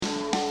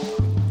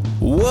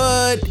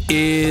What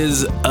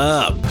is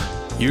up?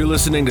 You're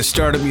listening to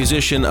Startup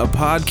Musician, a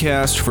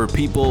podcast for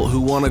people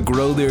who want to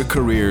grow their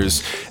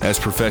careers as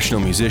professional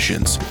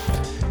musicians.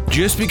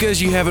 Just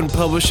because you haven't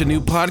published a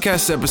new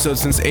podcast episode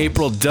since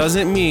April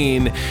doesn't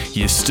mean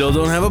you still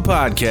don't have a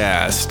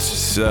podcast.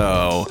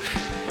 So,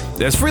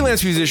 as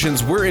freelance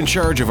musicians, we're in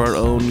charge of our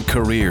own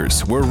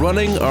careers. We're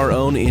running our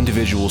own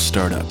individual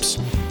startups.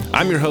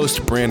 I'm your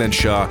host, Brandon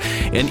Shaw,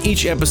 and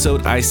each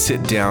episode I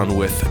sit down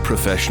with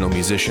professional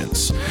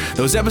musicians.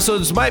 Those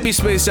episodes might be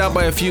spaced out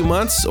by a few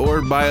months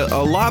or by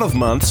a lot of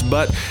months,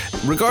 but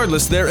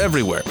regardless, they're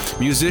everywhere.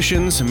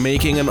 Musicians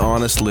making an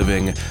honest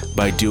living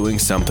by doing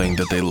something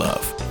that they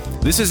love.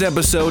 This is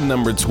episode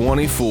number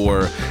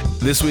 24.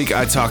 This week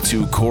I talked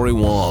to Cory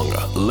Wong.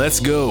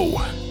 Let's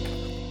go.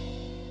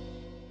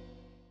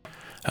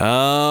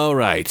 All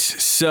right.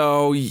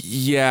 So,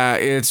 yeah,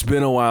 it's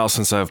been a while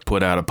since I've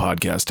put out a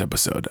podcast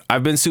episode.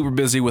 I've been super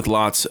busy with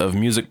lots of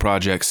music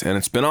projects, and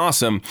it's been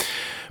awesome,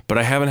 but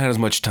I haven't had as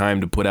much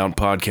time to put out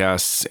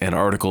podcasts and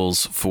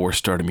articles for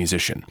Start a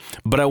Musician.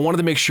 But I wanted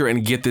to make sure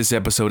and get this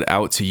episode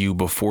out to you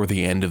before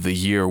the end of the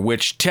year,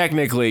 which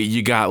technically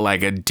you got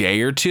like a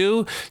day or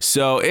two,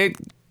 so it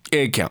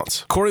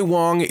counts. Cory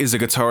Wong is a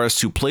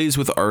guitarist who plays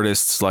with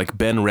artists like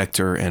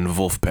Rector and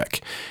Vulfpeck.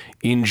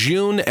 In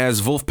June, as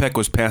Vulfpeck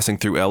was passing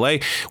through LA,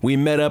 we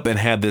met up and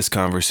had this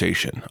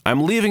conversation.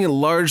 I'm leaving it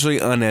largely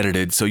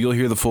unedited, so you'll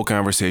hear the full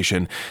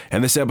conversation,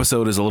 and this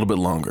episode is a little bit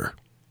longer.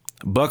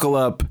 Buckle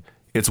up,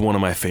 it's one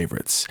of my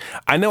favorites.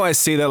 I know I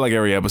say that like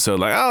every episode,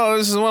 like, oh,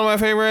 this is one of my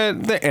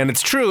favorite, and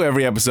it's true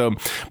every episode,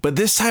 but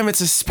this time it's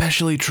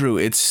especially true.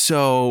 It's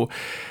so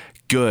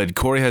good.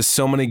 Cory has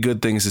so many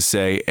good things to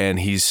say,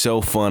 and he's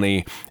so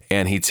funny,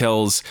 and he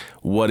tells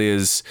what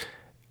is,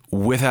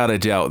 without a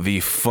doubt, the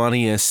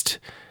funniest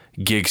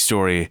gig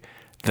story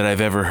that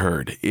I've ever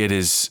heard.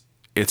 It's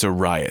a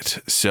riot.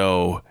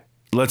 So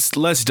let's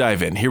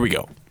dive in. Here we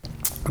go.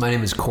 My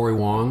name is Cory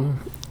Wong.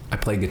 I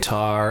play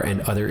guitar and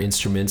other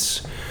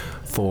instruments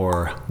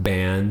for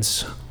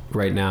bands.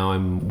 Right now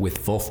I'm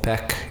with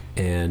Vulfpeck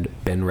and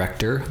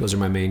Rector. Those are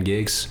my main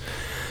gigs.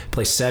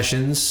 Play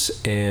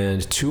sessions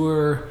and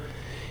tour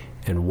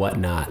and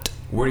whatnot.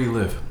 Where do you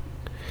live?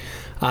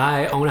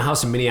 I own a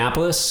house in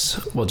Minneapolis,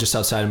 well, just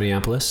outside of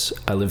Minneapolis.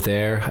 I live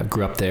there. I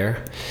grew up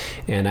there.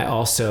 And I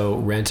also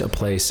rent a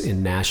place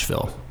in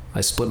Nashville.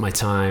 I split my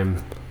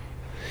time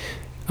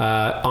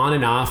on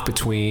and off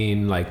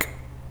between like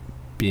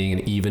being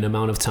an even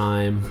amount of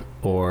time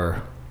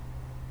or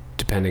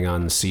depending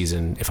on the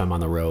season, if I'm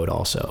on the road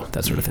also,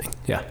 that sort of thing.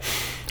 Yeah.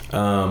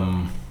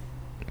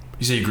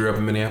 You say you grew up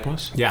in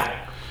Minneapolis?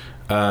 Yeah.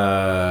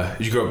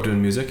 Did you grow up doing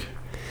music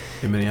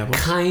in Minneapolis?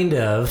 Kind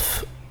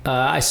of.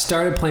 I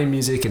started playing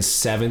music in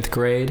 7th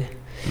grade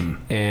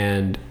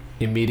and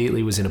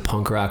immediately was in a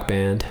punk rock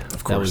band.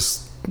 Of course. That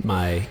was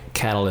my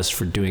catalyst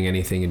for doing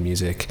anything in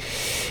music.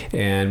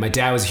 And my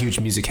dad was a huge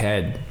music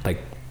head, like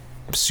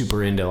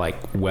super into like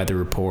Weather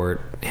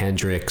Report,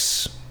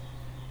 Hendrix,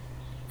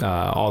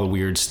 all the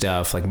weird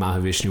stuff like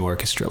Mahavishnu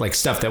Orchestra, like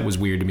stuff that was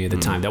weird to me at the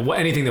time. That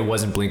anything that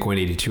wasn't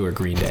Blink-182 or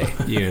Green Day,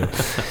 you know.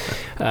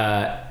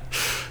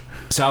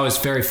 So I was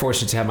very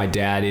fortunate to have my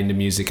dad into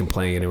music and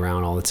playing it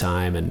around all the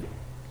time, and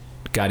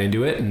got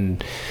into it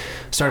and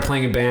started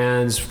playing in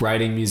bands,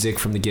 writing music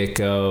from the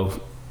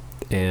get-go,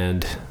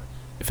 and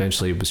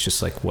eventually it was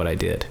just like what I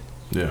did.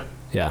 Yeah.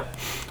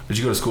 Did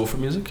you go to school for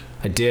music?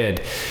 I did.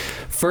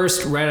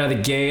 First, right out of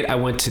the gate, I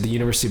went to the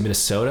University of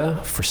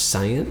Minnesota for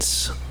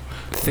science,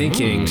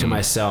 thinking to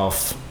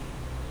myself,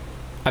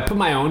 I put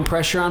my own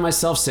pressure on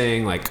myself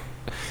saying like,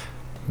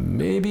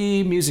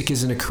 maybe music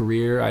isn't a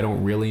career. I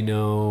don't really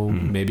know.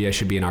 Maybe I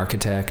should be an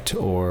architect,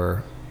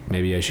 or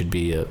maybe I should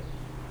be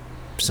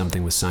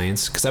something with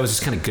science, because I was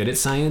just kind of good at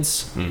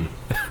science,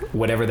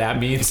 whatever that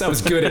means. I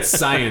was good at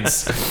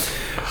science.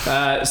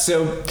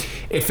 So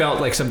it felt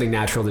like something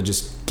natural to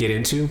just get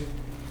into,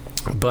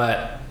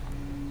 but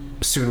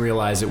soon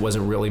realized it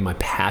wasn't really my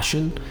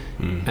passion.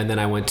 And then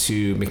I went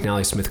to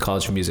McNally Smith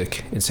College of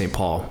Music in St.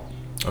 Paul,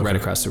 right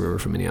across the river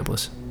from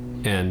Minneapolis.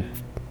 And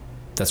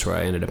that's where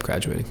I ended up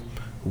graduating.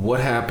 What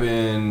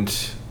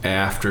happened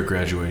after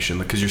graduation?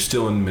 Because you're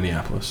still in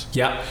Minneapolis.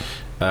 Yeah.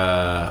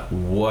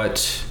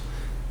 What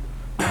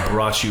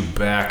brought you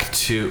back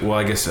to? Well,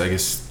 I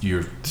guess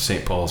your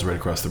St. Paul's right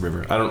across the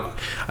river.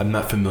 I'm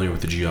not familiar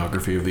with the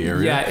geography of the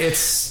area. Yeah,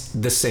 it's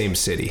the same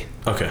city.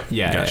 Okay.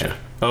 Yeah. Gotcha. Yeah.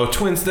 Oh, that's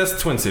Twin Cities,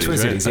 Twin right?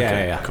 Cities, yeah,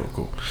 okay. yeah.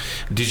 Cool.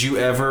 Did you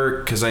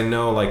ever? Because I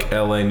know like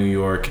LA, New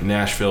York,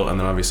 Nashville, and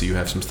then obviously you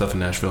have some stuff in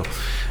Nashville.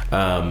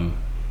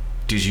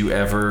 Did you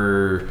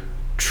ever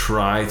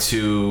try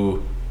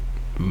to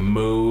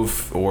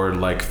move or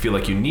like feel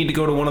like you need to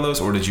go to one of those,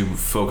 or did you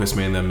focus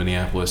mainly on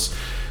Minneapolis?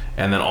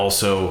 And then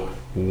also,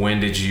 when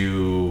did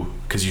you,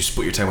 because you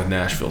split your time with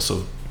Nashville,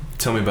 so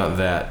tell me about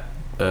that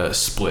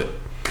split.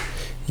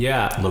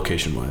 Yeah.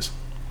 Location wise.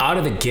 Out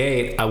of the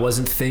gate, I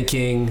wasn't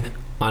thinking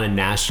on a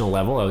national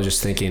level. I was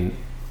just thinking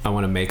I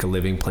want to make a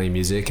living playing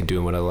music and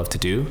doing what I love to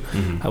do.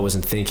 I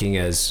wasn't thinking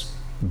as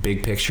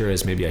big picture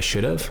as maybe I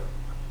should have,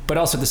 but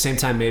also at the same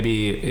time,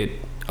 maybe it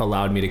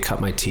allowed me to cut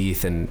my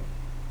teeth and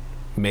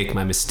make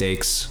my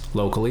mistakes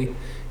locally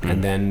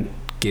and then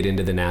get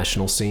into the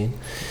national scene.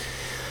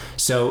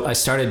 So I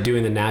started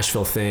doing the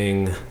Nashville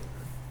thing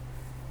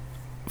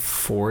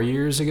 4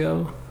 years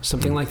ago,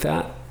 something like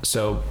that.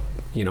 So,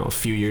 you know, a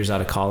couple years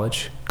out of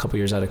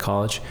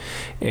college.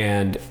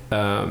 And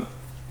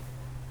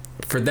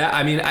for that,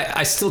 I mean,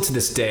 I still to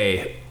this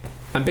day,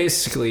 I'm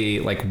basically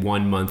like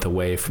 1 month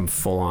away from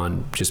full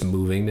on just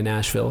moving to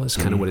Nashville is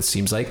kind of what it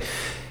seems like.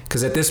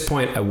 Because at this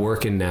point I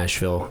work in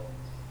Nashville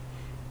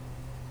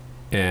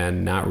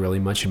and not really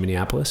much in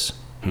Minneapolis.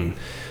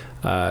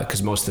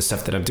 Because most of the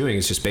stuff that I'm doing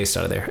is just based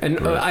out of there. And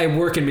I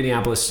work in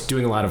Minneapolis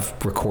doing a lot of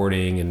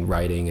recording and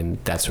writing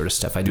and that sort of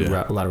stuff. I do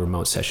a lot of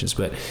remote sessions,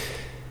 but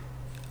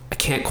I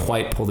can't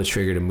quite pull the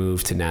trigger to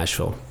move to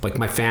Nashville. Like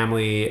my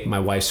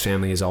wife's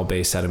family is all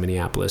based out of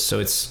Minneapolis.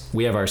 So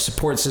we have our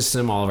support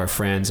system, all of our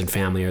friends and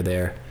family are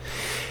there.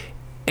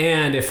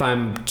 And if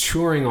I'm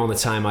touring all the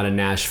time out of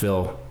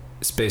Nashville,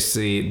 it's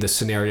basically the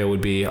scenario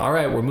would be, all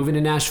right, we're moving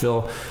to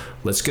Nashville.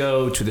 Let's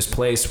go to this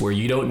place where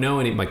you don't know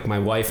any, like my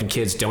wife and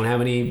kids don't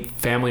have any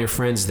family or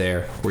friends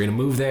there. We're going to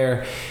move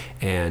there.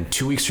 And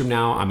 2 weeks from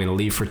now, I'm going to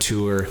leave for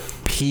tour.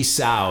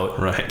 Peace out.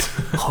 Right.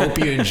 Hope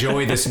you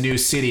enjoy this new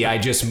city I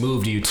just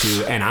moved you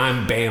to, and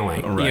I'm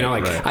bailing. Right, you know,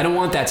 like I don't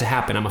want that to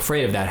happen. I'm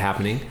afraid of that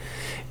happening.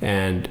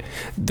 And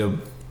the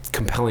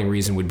compelling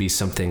reason would be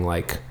something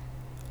like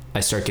I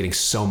start getting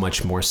so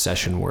much more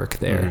session work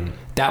there.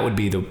 That would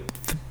be the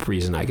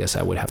reason I guess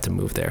I would have to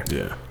move there.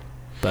 Yeah.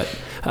 But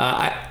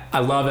I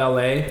love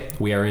LA.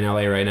 We are in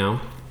LA right now.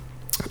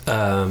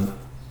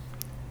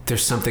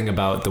 There's something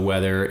about the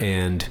weather,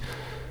 and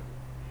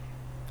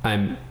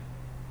I'm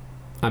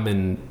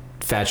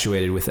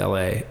infatuated with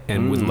LA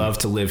and would love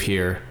to live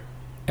here.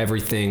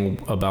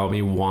 Everything about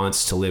me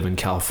wants to live in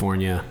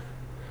California.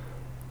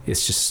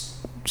 It's just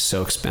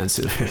so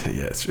expensive.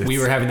 Yeah, it's we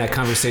were having that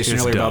conversation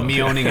earlier about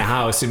me owning a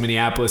house in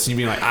Minneapolis, and you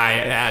being like,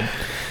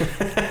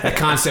 that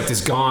concept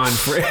is gone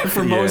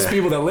for most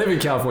people that live in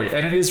California,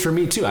 and it is for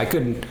me too. I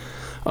couldn't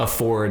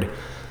afford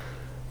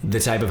the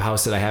type of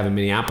house that I have in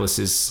Minneapolis.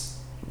 Is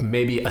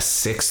maybe a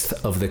sixth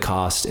of the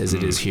cost as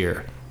it is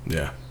here.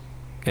 Yeah,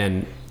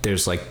 and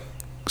there's like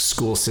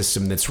school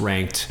system that's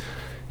ranked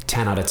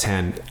 10 out of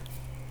 10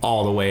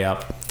 all the way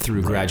up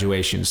through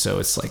graduation. So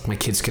it's like my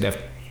kids could have,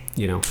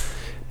 you know,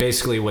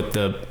 basically what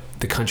the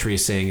country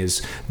is saying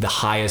is the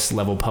highest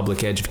level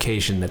public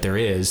education that there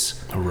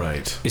is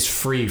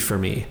free for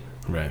me.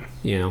 Right.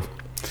 You know,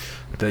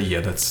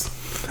 that's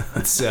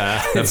it's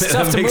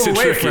tough to move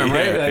away from,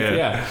 right?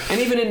 Yeah. And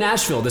even in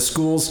Nashville, the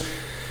schools,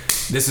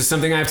 this is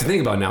something I have to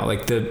think about now.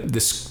 Like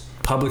the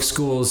public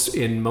schools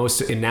in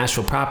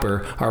Nashville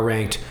proper are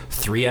ranked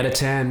 3 out of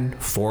 10,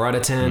 4 out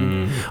of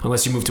 10,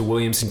 unless you move to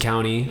Williamson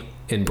County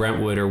in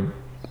Brentwood or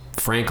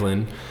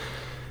Franklin.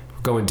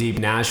 Going deep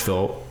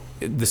Nashville,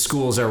 the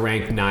schools are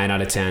ranked 9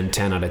 out of 10,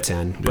 10 out of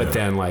 10. But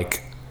then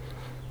like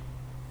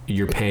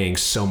you're paying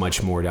so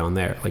much more down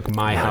there. Like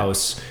my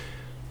house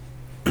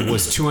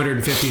was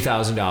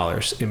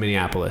 $250,000 in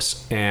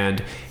Minneapolis,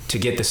 and to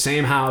get the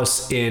same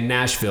house in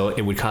Nashville,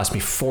 it would cost me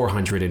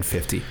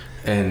 $450,000.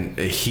 And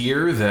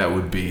here that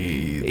would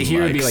be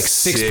like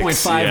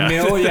 6.5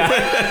 mil. Yeah,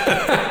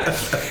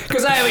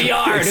 because I have a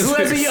yard. Who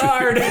has a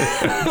yard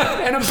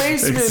and a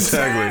basement?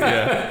 Exactly.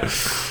 Yeah.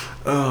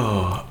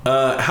 Oh,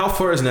 how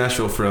far is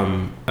Nashville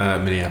from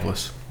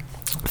Minneapolis?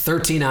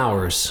 13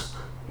 hours.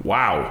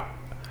 Wow.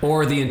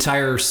 Or the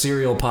entire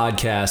Serial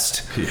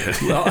podcast. Yeah.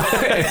 Well,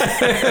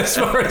 as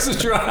far as the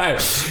drive.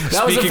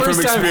 That Speaking was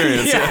the first from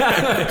experience.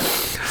 Yeah.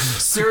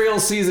 Serial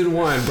season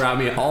 1 brought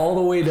me all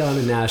the way down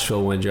to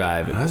Nashville one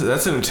drive.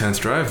 That's an intense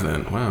drive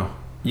then. Wow.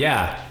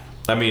 Yeah.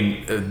 I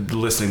mean,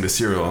 listening to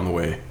Serial on the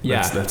way.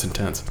 Yeah. That's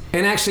intense.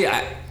 And actually,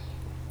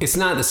 it's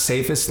not the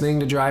safest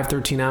thing to drive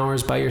 13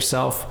 hours by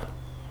yourself,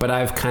 but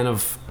I've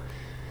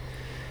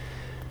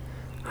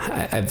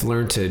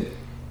learned to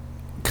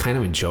kind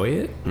of enjoy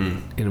it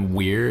in a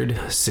weird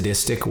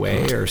sadistic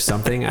way or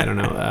something. I don't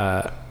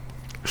know.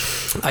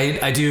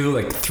 I do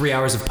like 3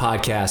 hours of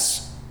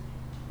podcasts,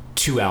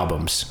 2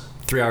 albums,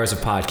 3 hours of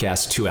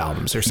podcasts, 2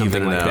 albums or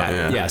something like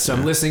that. Yeah. So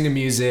I'm listening to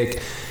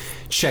music,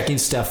 checking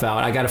stuff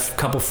out. I got a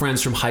couple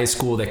friends from high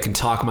school that can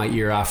talk my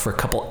ear off for a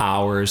couple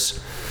hours.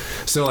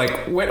 So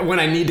like when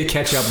I need to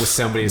catch up with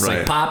somebody, it's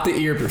like pop the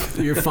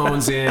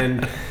earphones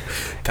in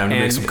Time to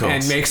make some calls.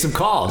 And make some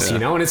calls, you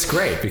know, and it's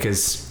great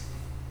because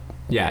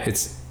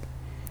it's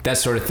that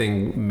sort of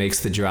thing makes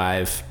the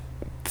drive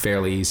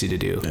fairly easy to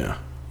do. Yeah.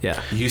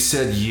 Yeah. You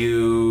said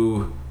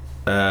you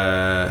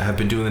have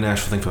been doing the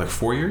Nashville thing for like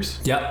 4 years?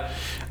 Yep.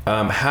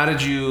 How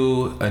did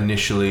you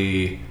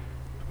initially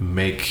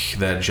make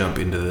that jump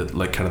into the,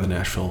 like kind of the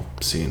Nashville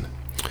scene?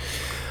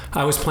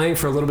 I was playing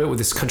for a little bit with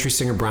this country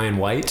singer Brian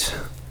White,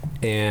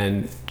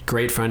 and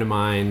great friend of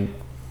mine,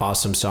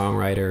 awesome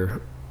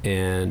songwriter,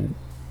 and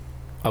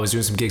I was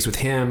doing some gigs with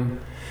him.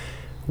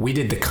 We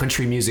did the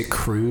country music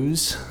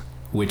cruise,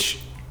 which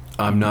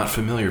I'm not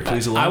familiar.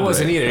 Please elaborate. I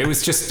wasn't either. It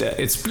was just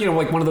it's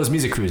like one of those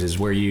music cruises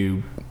where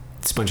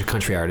it's a bunch of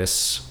country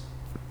artists,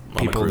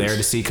 people there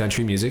to see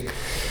country music.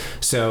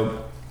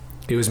 So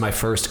it was my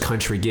first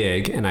country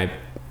gig, and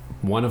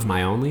one of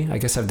my only. I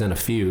guess I've done a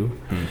few.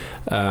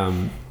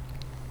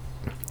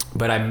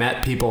 But I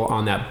met people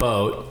on that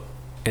boat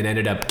and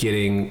ended up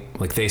getting,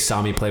 like, they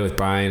saw me play with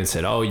Brian and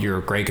said, oh, you're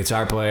a great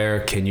guitar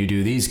player. Can you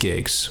do these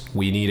gigs?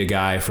 We need a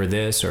guy for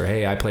this. Or,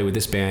 hey, I play with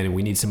this band and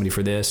we need somebody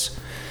for this.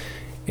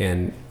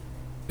 And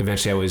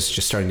eventually I was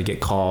just starting to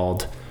get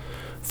called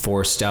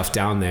for stuff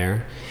down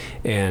there.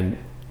 And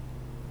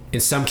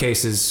in some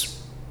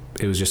cases,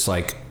 it was just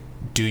like,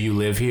 do you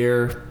live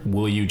here?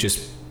 Will you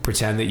just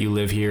pretend that you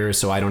live here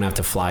so I don't have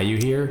to fly you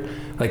here?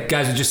 Like,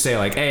 guys would just say,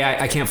 like, hey,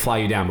 I can't fly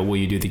you down, but will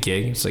you do the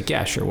gig? It's like,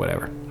 yeah, sure,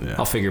 whatever. Yeah.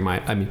 I'll figure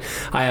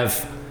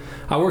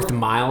I work the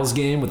miles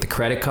game with the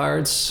credit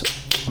cards.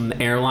 I'm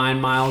the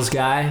airline miles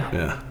guy.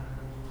 Yeah.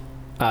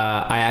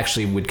 I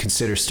actually would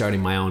consider starting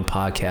my own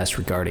podcast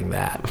regarding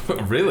that.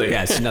 Really?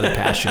 Yeah, it's another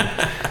passion.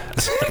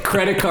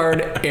 Credit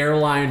card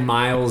airline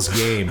miles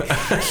game.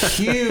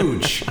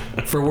 Huge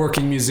for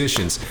working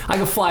musicians. I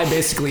can fly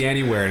basically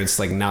anywhere and it's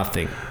like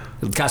nothing.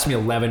 It cost me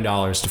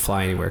 $11 to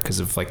fly anywhere because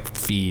of like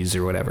fees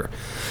or whatever.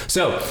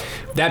 So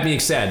that being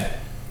said,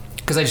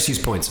 because I just use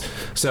points.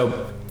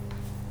 So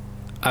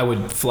I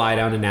would fly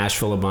down to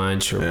Nashville a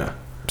bunch or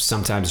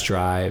sometimes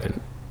drive.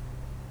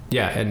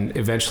 And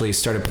eventually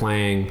started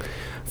playing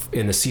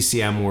in the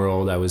CCM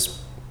world. I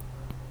was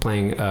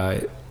playing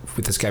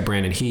with this guy,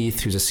 Brandon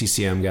Heath, who's a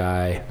CCM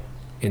guy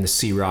in the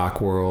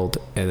C-Rock world,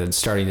 and then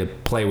starting to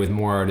play with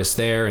more artists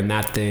there and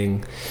that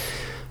thing.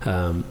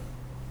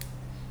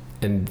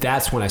 And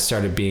that's when I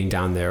started being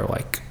down there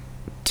like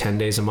 10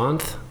 days a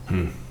month,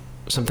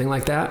 something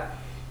like that.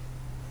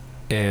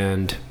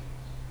 And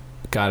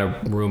got a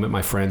room at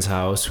my friend's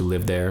house who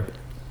lived there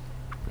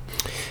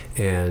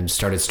and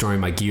started storing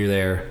my gear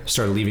there,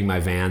 started leaving my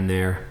van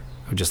there.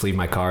 I would just leave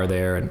my car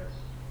there. And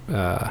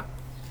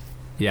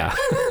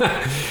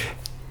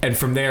and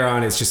from there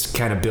on, it's just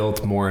kind of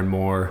built more and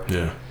more.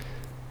 Yeah.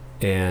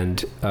 And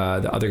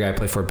the other guy I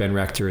play for, Ben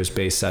Rector, is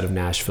based out of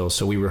Nashville.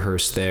 So we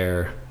rehearsed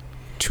there,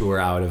 tour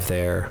out of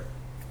there,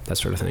 that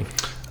sort of thing.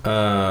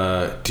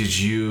 Did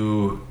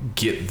you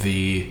get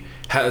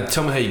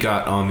tell me how you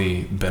got on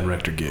the Ben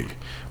Rector gig?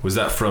 Was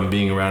that from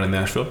being around in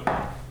Nashville?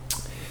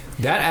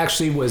 That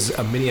actually was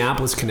a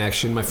Minneapolis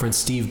connection. My friend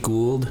Steve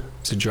Gould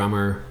is a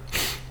drummer.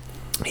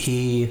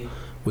 He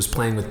was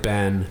playing with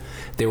Ben.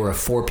 They were a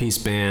 4-piece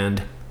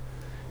band,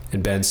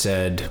 and Ben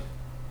said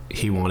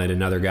he wanted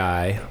another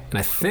guy. And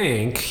I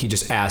think he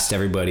just asked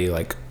everybody,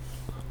 like,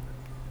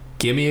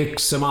 give me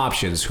some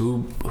options.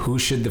 Who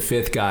should the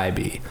 5th guy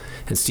be?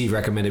 And Steve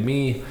recommended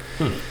me.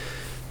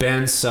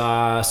 Ben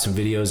saw some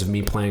videos of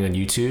me playing on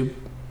YouTube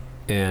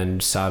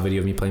and saw a video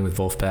of me playing with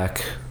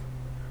Vulfpeck.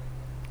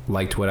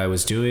 Liked what I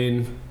was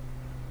doing.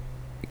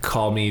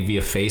 Called me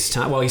via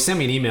FaceTime. Well, he sent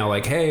me an email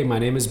like, hey, my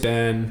name is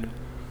Ben.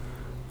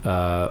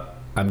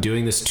 I'm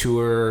doing this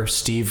tour.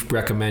 Steve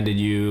recommended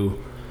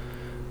you.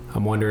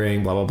 I'm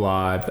wondering, blah, blah,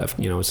 blah.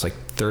 It's like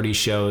 30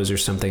 shows or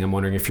something. I'm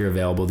wondering if you're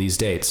available these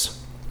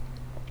dates.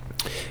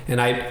 And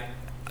I,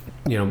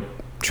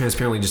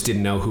 transparently just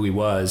didn't know who he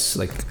was.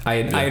 Like I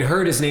had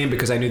heard his name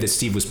because I knew that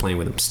Steve was playing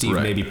with him. Steve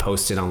maybe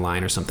posted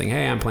online or something,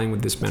 hey, I'm playing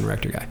with this Ben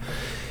Rector guy.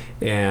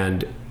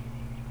 And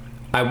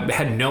I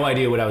had no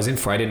idea what I was in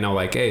for. I didn't know,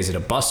 like, hey, is it a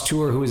bus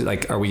tour? Who is it?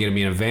 Like, are we going to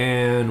be in a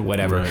van?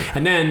 Whatever. Right.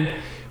 And then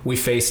we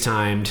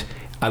FaceTimed.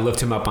 I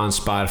looked him up on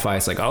Spotify.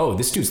 It's like, oh,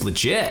 this dude's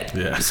legit.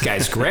 Yeah. This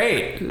guy's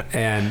great.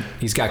 And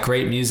he's got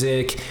great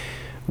music.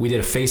 We did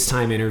a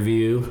FaceTime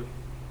interview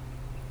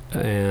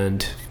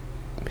and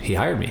he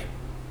hired me.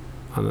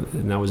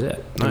 And that was it.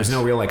 Nice. There was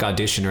no real like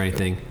audition or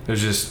anything. It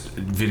was just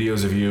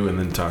videos of you and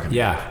then talking.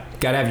 Yeah.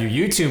 Got to have your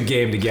YouTube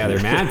game together,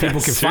 man. People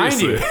can find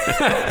you.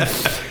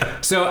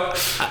 So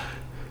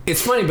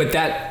it's funny, but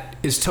that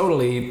is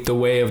totally the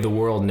way of the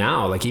world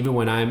now. Like even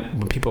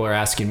when people are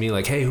asking me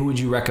like, hey, who would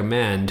you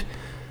recommend?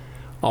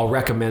 I'll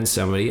recommend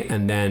somebody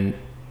and then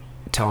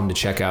tell them to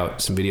check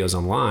out some videos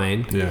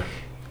online. Yeah.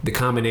 The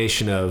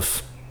combination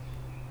of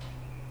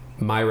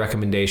my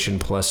recommendation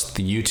plus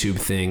the YouTube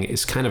thing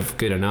is kind of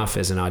good enough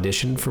as an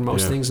audition for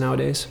most things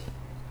nowadays.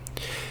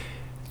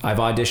 I've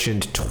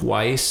auditioned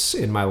twice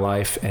in my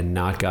life and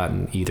not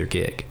gotten either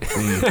gig.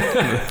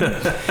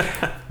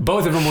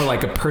 Both of them were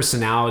like a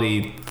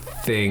personality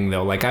thing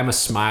though. Like I'm a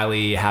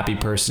smiley, happy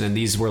person, and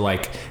these were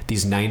like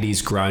these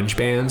 90s grunge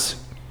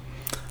bands.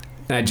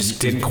 And I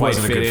just didn't quite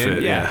fit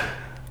in. Yeah.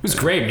 It was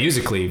great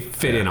musically,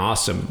 fit in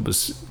awesome. It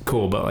was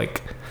cool, but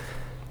like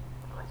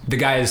the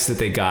guys that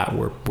they got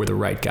were the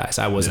right guys.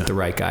 I wasn't the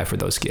right guy for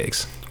those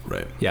gigs.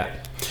 Right. Yeah.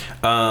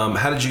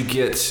 How did you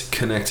get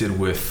connected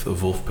with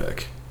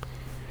Vulfpeck?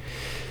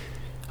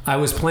 I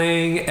was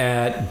playing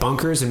at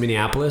Bunkers in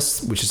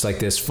Minneapolis, which is like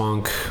this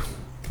funk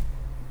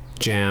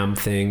jam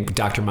thing,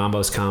 Dr.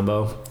 Mambo's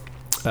Combo.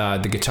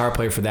 The guitar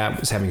player for that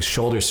was having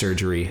shoulder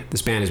surgery.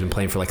 This band has been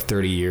playing for like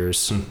 30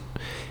 years.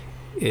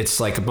 It's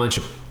like a bunch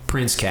of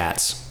Prince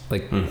cats,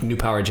 like New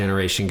Power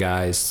Generation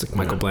guys, like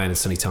Michael Bland and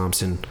Sonny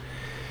Thompson.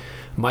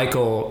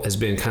 Michael has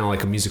been kind of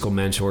like a musical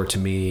mentor to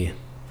me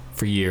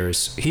for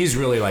years. He's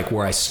really like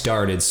where I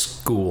started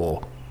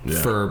school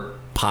for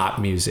pop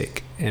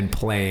music. and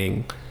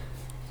playing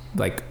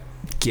like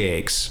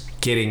gigs,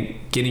 getting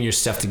your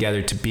stuff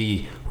together to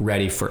be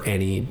ready for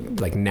any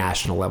like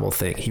national level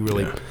thing. He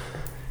really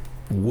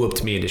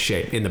whooped me into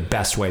shape in the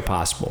best way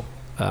possible.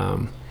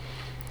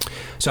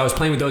 So I was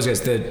playing with those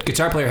guys. The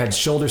guitar player had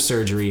shoulder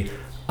surgery.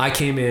 I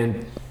came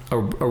in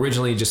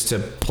originally just to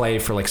play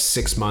for like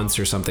 6 months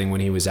or something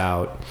when he was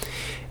out.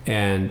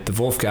 And the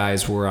Vulf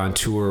guys were on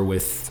tour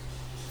with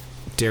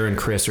Darren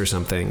Criss or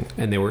something,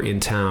 and they were in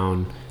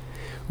town.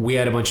 We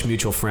had a bunch of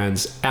mutual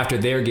friends. After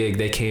their gig,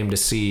 they came to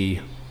see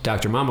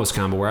Dr. Mambo's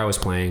combo where I was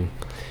playing.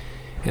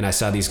 And I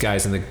saw these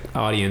guys in the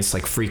audience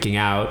like freaking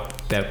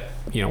out that,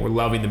 you know, we're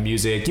loving the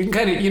music. You can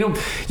kind of, you know,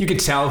 you can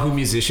tell who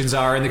musicians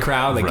are in the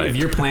crowd. Like if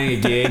you're playing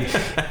a gig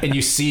and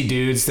you see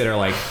dudes that are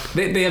like,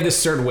 they have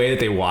this certain way that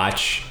they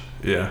watch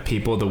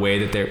people, the way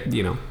that they're,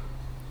 you know,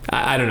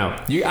 I don't know.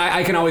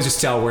 I can always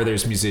just tell where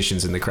there's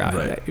musicians in the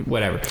crowd,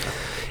 whatever.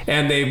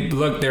 And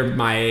they're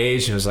my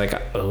age, and I was like,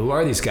 oh, who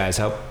are these guys?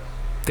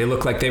 They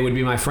look like they would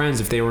be my friends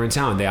if they were in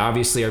town. They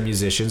obviously are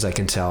musicians, I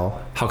can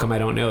tell. How come I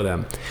don't know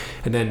them?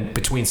 And then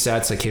between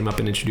sets, I came up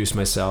and introduced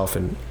myself,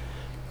 and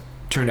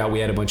turned out we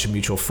had a bunch of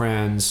mutual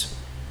friends.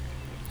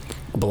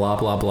 Blah,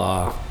 blah,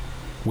 blah.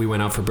 We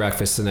went out for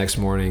breakfast the next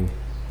morning.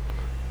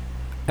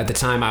 At the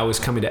time, I was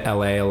coming to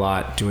LA a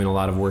lot, doing a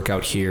lot of work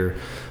out here.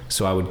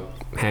 So I would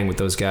hang with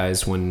those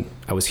guys when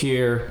I was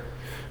here,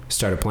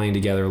 started playing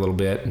together a little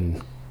bit,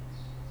 and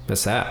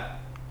that's that.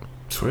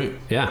 Sweet.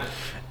 Yeah.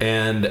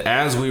 And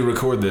as we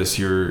record this,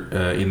 you're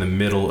in the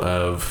middle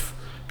of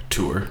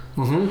tour.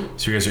 Mm-hmm.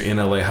 So you guys are in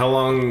LA. How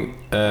long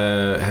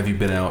have you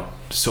been out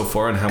so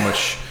far, and how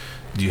much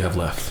do you have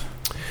left?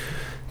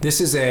 This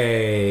is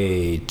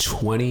a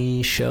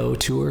 20-show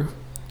tour,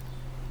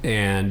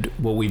 and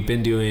what we've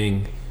been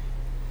doing...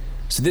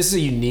 So this is a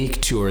unique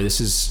tour. This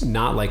is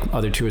not like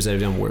other tours that I've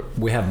done where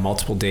we have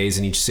multiple days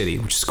in each city,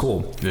 which is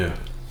cool. Yeah.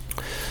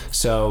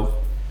 So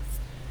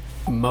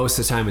most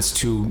of the time it's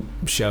 2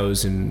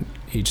 shows in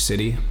each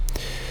city.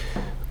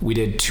 We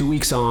did 2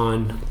 weeks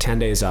on, 10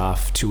 days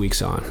off, 2 weeks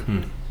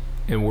on.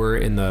 And we're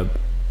in the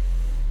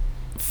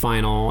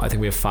final, I think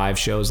we have 5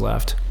 shows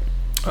left.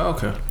 Oh,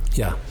 okay.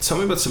 Yeah. Tell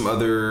me about some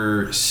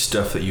other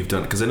stuff that you've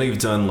done, because I know you've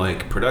done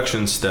like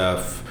production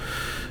stuff,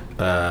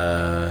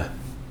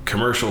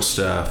 commercial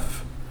stuff.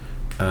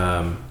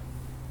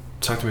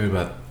 Talk to me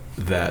about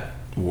that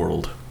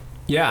world.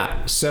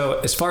 Yeah. So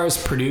as far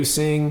as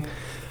producing,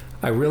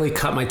 I really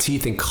cut my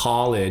teeth in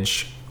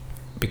college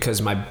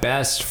because my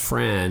best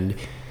friend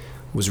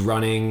was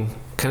running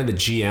kind of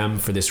the GM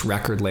for this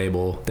record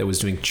label that was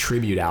doing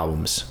tribute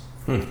albums.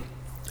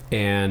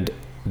 And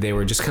they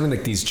were just kind of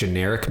like these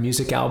generic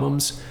music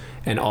albums,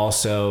 and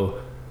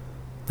also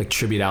like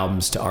tribute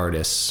albums to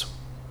artists,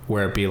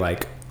 where it'd be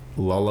like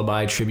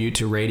lullaby tribute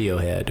to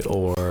Radiohead,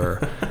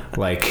 or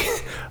like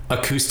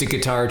acoustic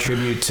guitar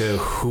tribute to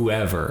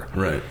whoever.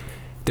 Right.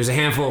 There's a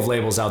handful of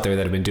labels out there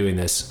that have been doing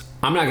this.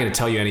 I'm not going to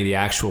tell you any of the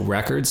actual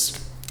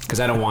records because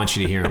I don't want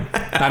you to hear them.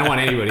 I don't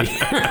want anybody to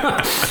hear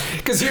them.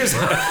 Because here's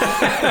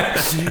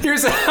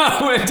how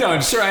it went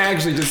down. Sure, I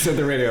actually just said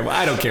the radio.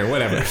 I don't care.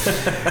 Whatever.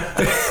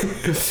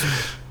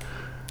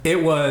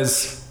 It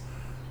was,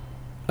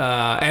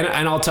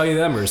 and I'll tell you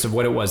the numbers of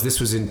what it was.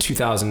 This was in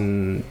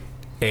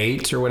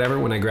 2008 or whatever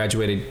when I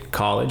graduated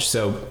college.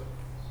 So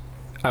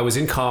I was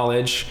in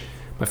college.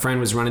 My friend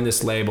was running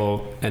this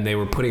label, and they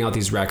were putting out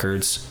these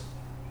records,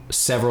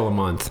 several a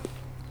month.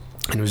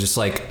 And it was just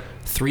like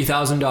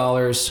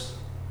 $3,000,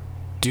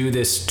 do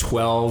this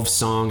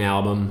 12-song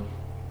album,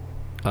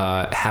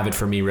 have it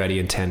for me ready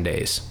in 10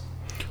 days.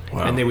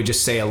 Wow. And they would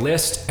just say a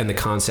list and the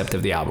concept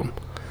of the album.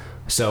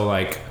 So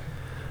like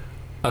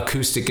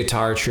acoustic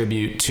guitar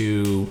tribute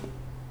to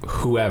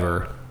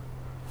whoever,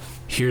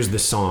 here's the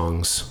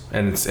songs.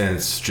 And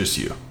it's just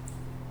you.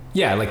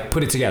 Yeah, like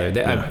put it together.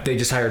 They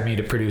just hired me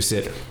to produce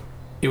it.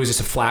 It was just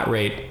a flat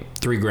rate,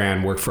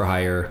 $3,000 work for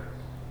hire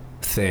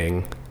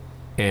thing.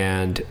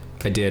 And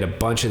I did a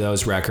bunch of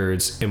those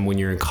records. And when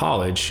you're in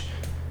college,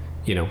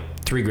 you know,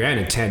 $3,000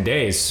 in 10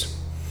 days,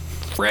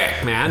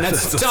 frick, man,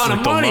 that's a ton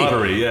of money.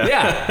 Lottery,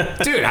 yeah.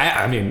 Dude,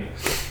 I mean,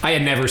 I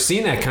had never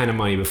seen that kind of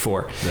money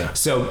before. Yeah.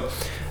 So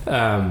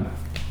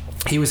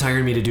he was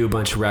hiring me to do a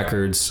bunch of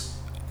records.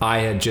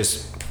 I've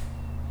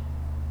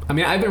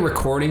been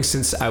recording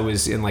since I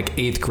was in like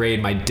 8th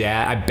grade.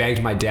 I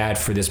begged my dad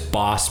for this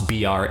Boss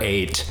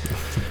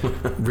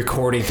BR8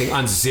 recording thing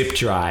on zip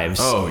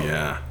drives. Oh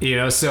yeah. You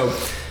know, so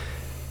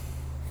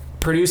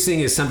producing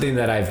is something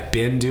that I've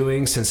been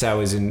doing since I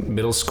was in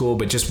middle school,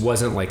 but just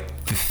wasn't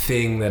like the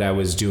thing that I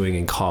was doing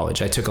in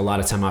college. I took a lot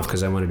of time off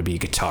because I wanted to be a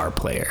guitar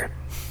player,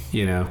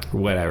 you know, or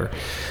whatever.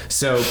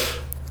 So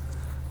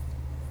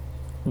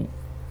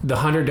the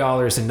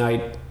 $100 a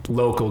night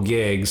local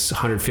gigs,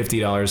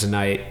 $150 a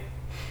night,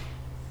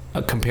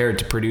 compared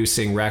to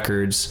producing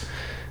records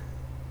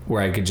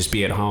where I could just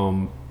be at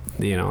home,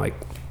 you know, like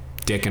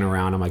dicking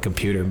around on my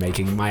computer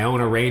making my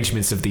own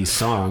arrangements of these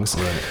songs,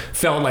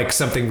 felt like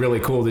something really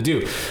cool to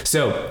do.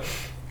 So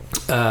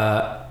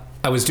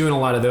I was doing a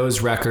lot of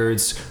those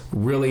records,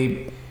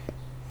 really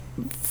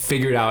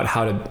figured out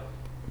how to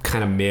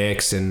kind of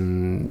mix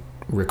and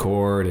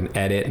record and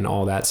edit and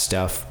all that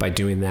stuff by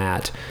doing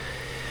that.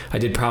 I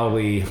did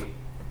probably,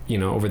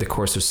 over the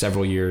course of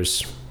several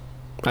years,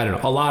 I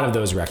don't know, a lot of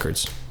those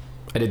records.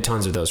 I did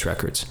tons of those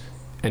records,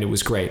 and it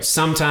was great.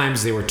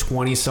 Sometimes they were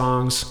 20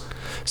 songs.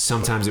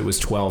 Sometimes it was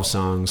 12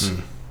 songs.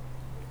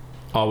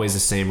 Always the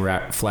same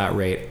flat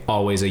rate.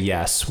 Always a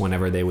yes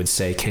whenever they would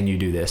say, can you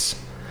do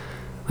this?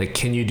 Like,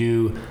 can you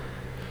do,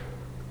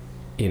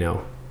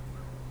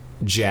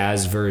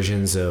 jazz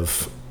versions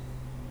of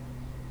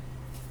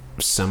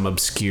some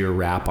obscure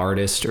rap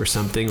artist or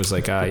something? It was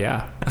like,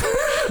 yeah.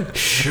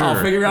 Sure.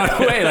 I'll figure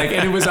out a way. Like,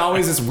 and it was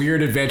always this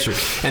weird adventure.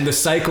 And the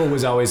cycle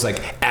was always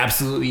like,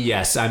 absolutely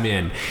yes, I'm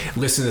in.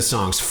 Listen to the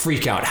songs,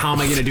 freak out. How am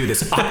I going to do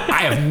this?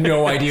 I have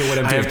no idea what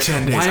I'm doing. I have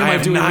 10 days. Why am I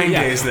have doing 9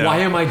 days now. Why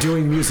am I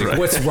doing music? Right.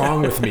 What's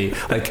wrong with me?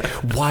 Like,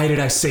 why did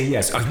I say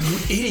yes? Are you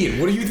idiot?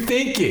 What are you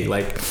thinking?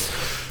 Like,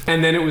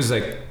 and then it was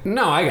like,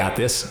 no, I got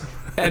this.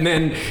 And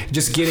then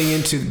just getting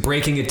into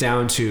breaking it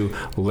down to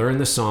learn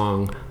the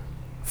song,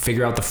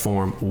 figure out the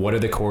form. What are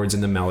the chords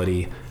and the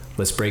melody?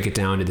 Let's break it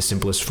down to the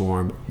simplest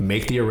form,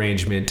 make the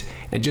arrangement,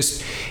 and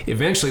just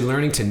eventually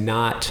learning to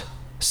not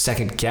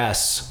second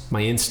guess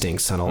my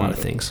instincts on a lot of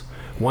things.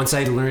 Once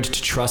I learned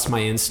to trust my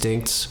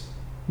instincts,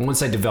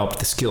 once I developed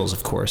the skills,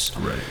 of course,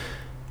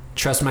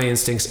 trust my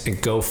instincts and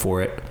go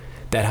for it,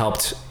 that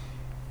helped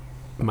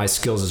my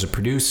skills as a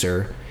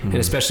producer. And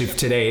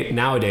especially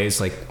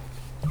nowadays, like,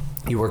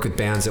 you work with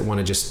bands that want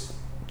to just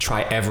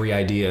try every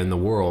idea in the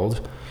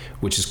world,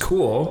 which is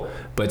cool,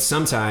 but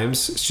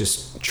sometimes it's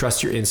just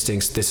trust your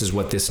instincts. This is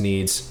what this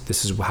needs.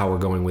 This is how we're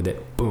going with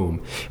it.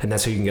 Boom. And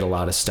that's how you can get a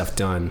lot of stuff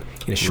done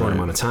in a short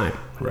amount of time.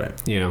 Right.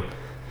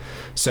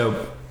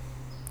 So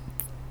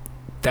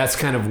that's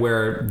kind of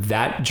where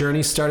that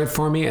journey started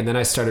for me. And then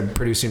I started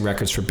producing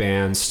records for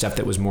bands, stuff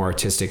that was more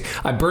artistic.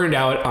 I burned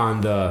out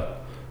on the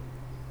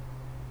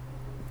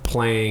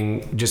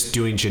playing, just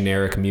doing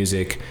generic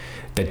music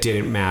that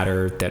didn't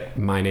matter, that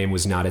my name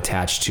was not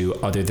attached to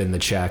other than the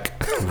check.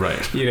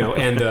 Right.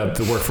 And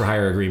the work for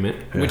hire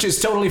agreement, which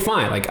is totally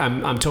fine. Like,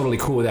 I'm totally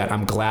cool with that.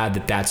 I'm glad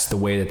that that's the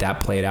way that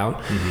played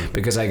out,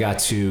 because I got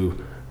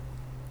to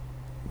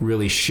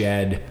really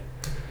shed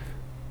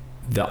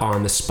the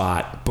on the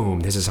spot,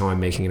 boom, this is how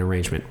I'm making an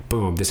arrangement.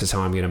 Boom, this is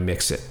how I'm going to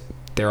mix it.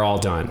 They're all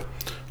done.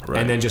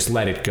 Right. And then just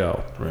let it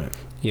go. Right.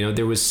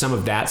 There was some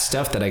of that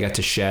stuff that I got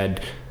to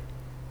shed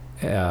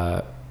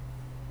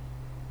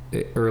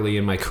early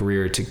in my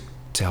career to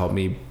help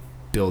me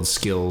build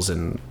skills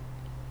and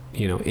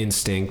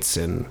instincts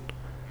and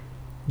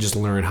just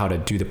learn how to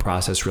do the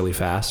process really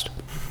fast.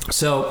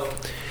 So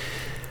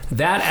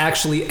that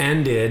actually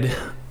ended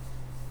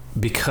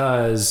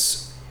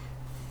because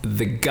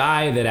the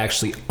guy that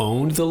actually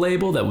owned the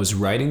label that was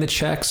writing the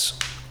checks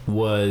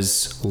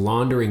was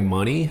laundering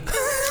money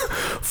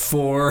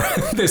for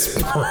this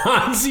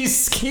Ponzi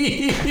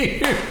scheme.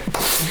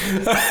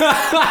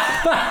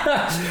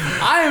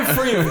 I am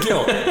free of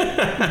guilt,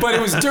 but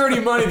it was dirty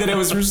money that I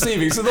was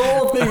receiving, so the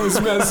whole thing was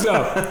messed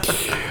up.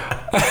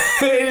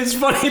 It is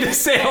funny to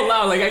say out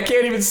loud. Like, I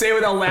can't even say it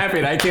without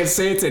laughing. I can't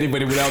say it to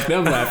anybody without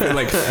them laughing.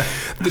 Like,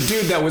 the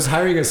dude that was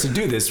hiring us to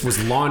do this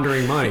was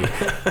laundering money,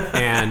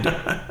 and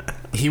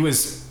he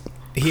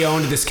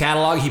owned this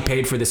catalog. He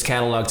paid for this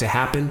catalog to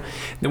happen.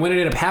 Then what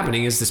ended up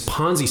happening is this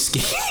Ponzi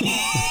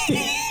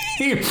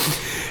scheme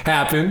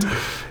happened,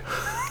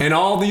 and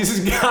all these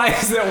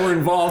guys that were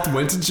involved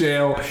went to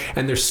jail,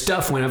 and their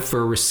stuff went up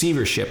for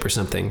receivership or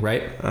something,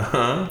 right?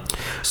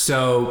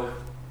 So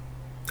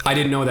I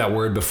didn't know that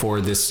word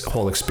before this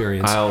whole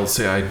experience. I'll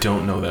say I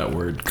don't know that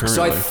word currently.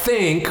 So I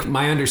think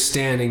my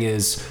understanding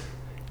is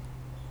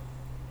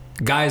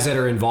guys that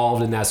are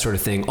involved in that sort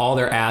of thing, all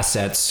their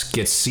assets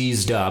get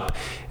seized up,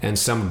 and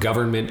some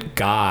government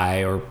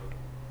guy or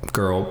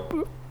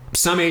girl,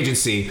 some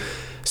agency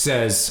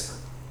says,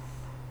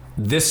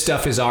 this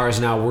stuff is ours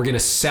now. We're going to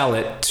sell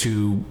it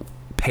to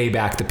pay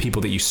back the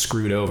people that you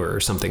screwed over or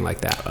something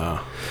like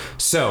that.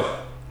 So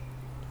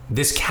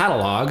this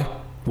catalog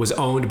was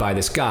owned by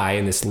this guy,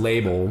 and this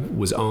label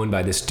was owned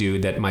by this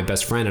dude that my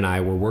best friend and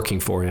I were working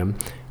for him.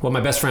 Well,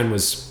 my best friend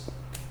was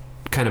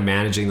kind of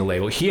managing the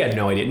label. He had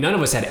no idea. None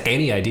of us had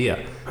any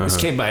idea. This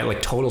came by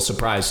like total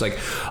surprise. Like,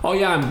 oh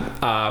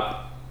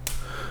yeah,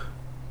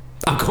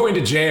 I'm going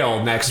to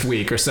jail next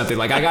week or something.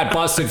 Like, I got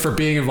busted for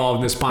being involved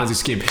in this Ponzi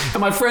scheme. And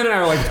my friend and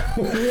I were like,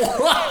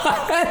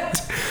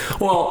 what?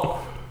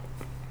 Well,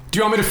 do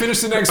you want me to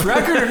finish the next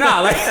record or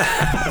not? Like,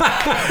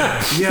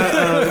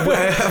 yeah,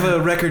 I have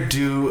a record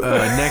due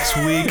next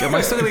week. Am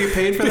I still going to get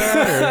paid for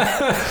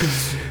that?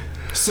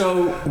 Or?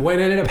 So what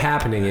ended up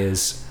happening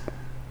is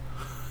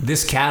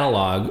this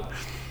catalog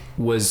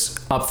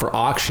was up for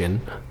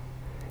auction,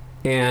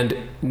 and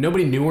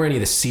nobody knew where any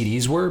of the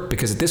CDs were,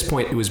 because at this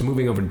point it was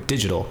moving over to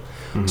digital.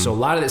 So a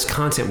lot of this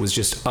content was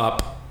just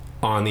up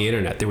on the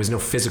internet. There was no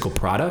physical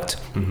product.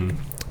 And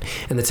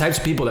the types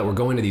of people that were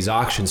going to these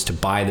auctions to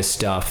buy the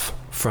stuff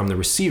from the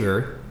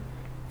receiver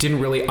didn't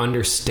really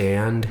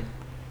understand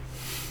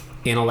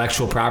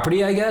intellectual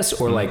property, I guess,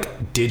 or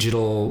like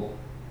digital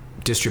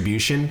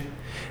distribution.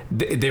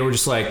 They were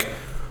just like,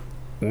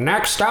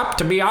 next up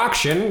to be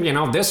auctioned,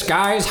 this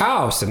guy's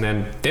house, and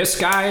then this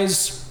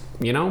guy's,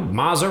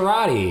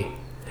 Maserati.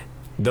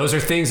 Those are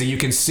things that you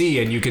can see,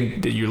 and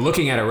you're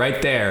looking at it right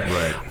there.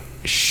 Right.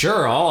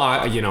 Sure,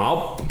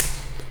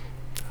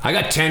 I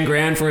got 10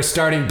 grand for a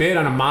starting bid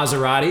on a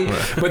Maserati,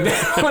 right. But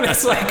then when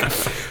it's like,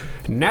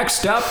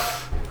 next up,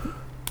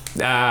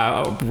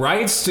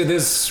 rights to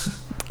this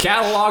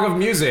catalog of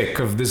music,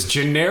 of this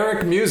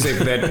generic music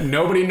that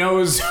nobody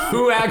knows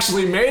who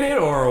actually made it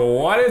or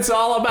what it's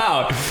all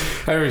about.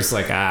 I was just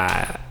like,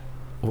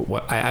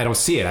 what? I don't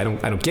see it. I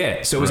don't get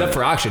it. So it was up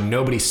for auction.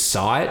 Nobody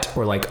saw it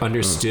or like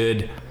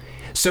understood.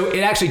 So it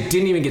actually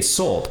didn't even get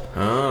sold.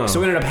 Oh. So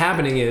what ended up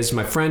happening is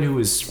my friend who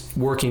was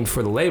working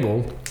for the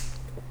label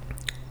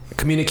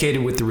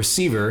communicated with the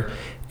receiver,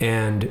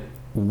 and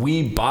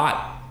we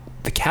bought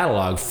the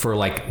catalog for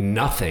like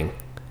nothing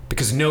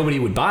because nobody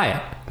would buy it.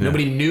 Yeah.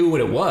 Nobody knew what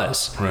it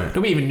was. Right.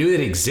 Nobody even knew that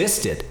it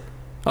existed.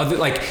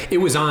 Like it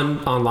was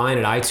online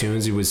at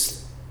iTunes. It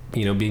was,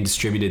 being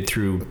distributed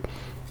through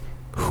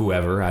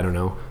whoever, I don't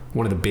know.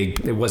 One of the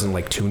big, it wasn't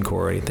like TuneCore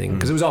or anything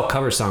because it was all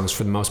cover songs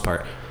for the most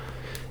part.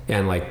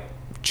 And like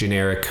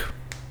generic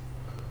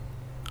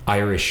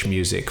Irish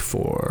music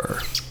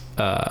for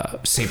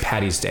St.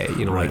 Paddy's Day,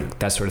 right. like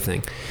that sort of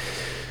thing.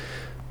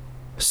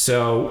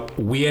 So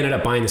we ended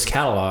up buying this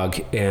catalog,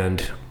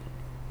 and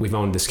we've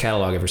owned this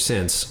catalog ever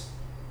since.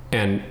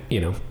 And,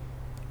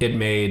 it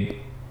made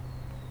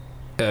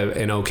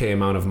an okay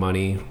amount of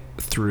money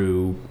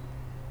for,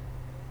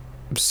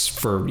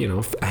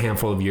 a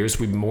handful of years.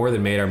 We've more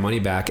than made our money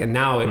back. And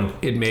now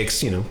it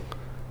makes, a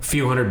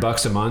few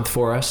 $100 a month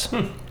for us.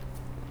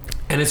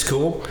 And it's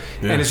cool.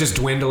 Yeah. And it's just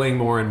dwindling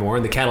more and more.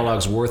 And the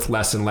catalog's worth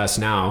less and less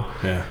now.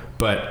 Yeah.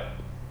 But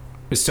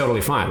it's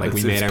totally fine. Like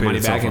we made our money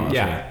back.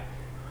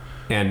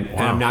 And And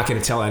I'm not going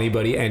to tell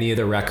anybody any of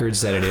the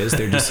records that it is.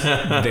 They're just,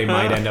 they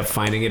might end up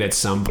finding it at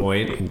some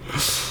point.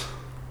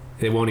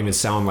 It won't even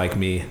sound like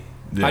me.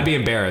 Yeah. I'd be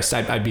embarrassed.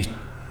 I'd be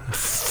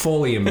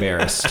fully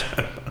embarrassed.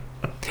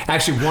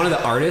 Actually, one of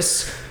the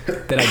artists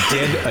that I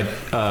did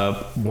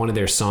one of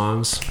their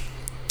songs,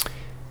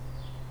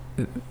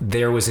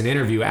 there was an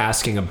interview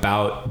asking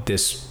about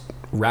this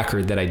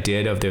record that I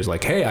did there's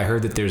like, hey, I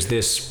heard that there's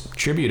this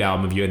tribute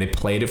album of you, and they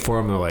played it for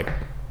him. They're like,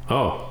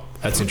 oh,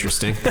 that's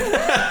interesting.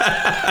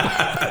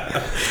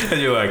 And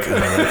you're like, oh,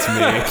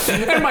 that's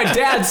me. And my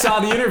dad saw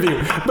the interview.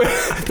 But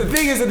the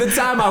thing is, at the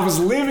time I was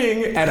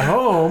living at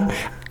home,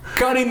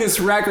 cutting this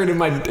record in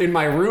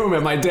my room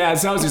at my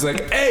dad's house. He's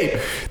like,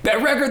 hey,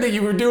 that record that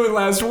you were doing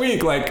last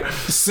week,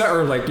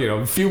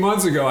 a few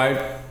months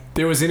ago,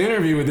 there was an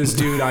interview with this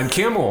dude on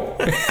Kimmel,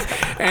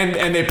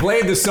 and they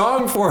played the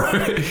song for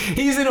him.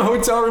 He's in a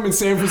hotel room in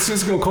San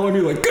Francisco calling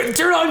me like,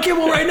 turn on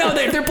Kimmel right now.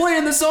 They're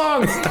playing the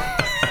song.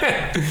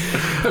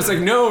 I was like,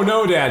 no,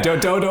 Dad,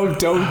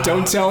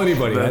 don't tell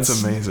anybody.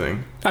 That's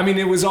amazing. I mean,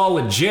 it was all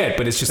legit,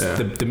 but it's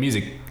just the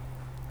music.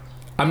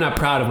 I'm not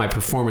proud of my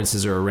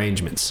performances or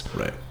arrangements.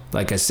 Right.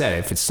 Like I said,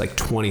 if it's like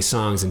 20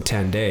 songs in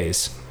 10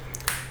 days,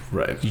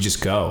 right, you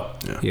just go.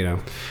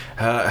 Yeah.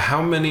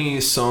 How many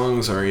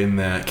songs are in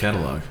that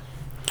catalog?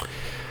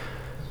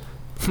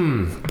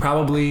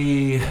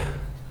 Probably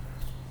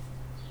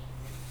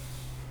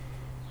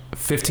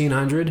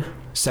 1,500,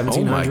 1,700.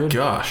 Oh my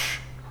gosh.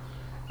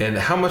 And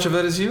how much of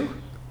that is you?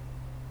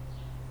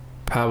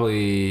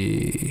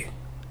 Probably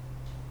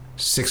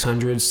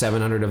 600,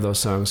 700 of those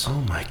songs.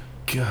 Oh my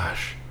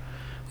gosh.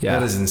 Yeah.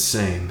 That is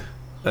insane.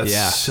 That's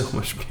so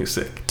much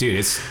music. Dude,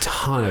 it's a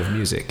ton of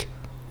music.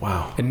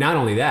 Wow. And not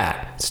only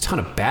that, it's a ton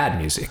of bad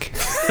music.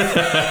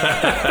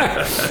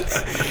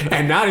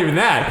 And not even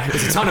that,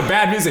 it's a ton of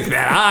bad music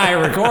that I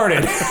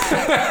recorded.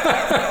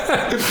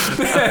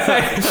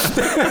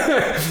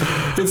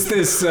 It's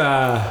this,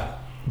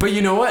 but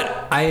you know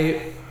what?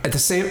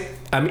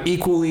 I'm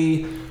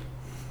equally,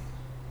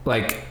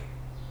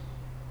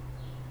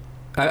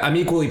 I'm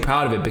equally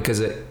proud of it because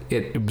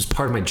it was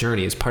part of my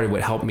journey. It's part of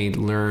what helped me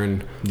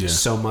learn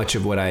so much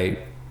of what I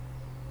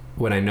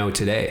know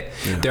today.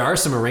 Yeah. There are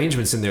some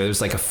arrangements in there.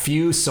 There's like a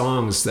few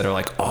songs that are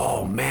like,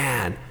 oh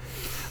man,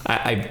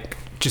 I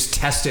just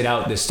tested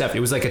out this stuff. It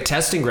was like a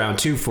testing ground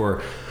too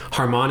for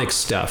harmonic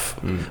stuff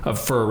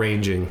for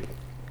arranging.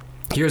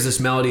 Here's this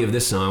melody of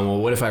this song. Well,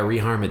 what if I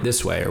reharm it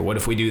this way? Or what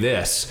if we do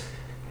this?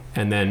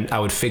 And then I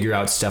would figure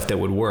out stuff that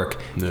would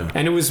work. Yeah.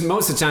 And it was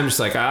most of the time just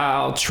like,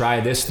 I'll try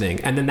this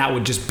thing. And then that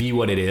would just be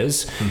what it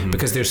is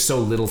because there's so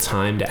little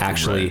time to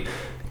actually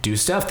do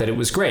stuff that it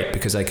was great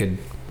because I could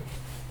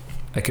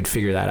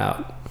figure that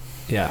out.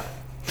 Yeah.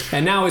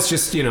 And now it's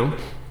just,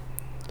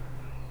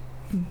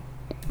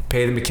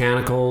 pay the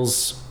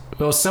mechanicals.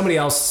 Well, somebody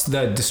else,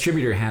 the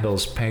distributor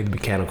handles pay the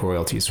mechanical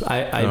royalties.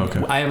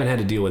 I haven't had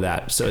to deal with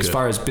that. So as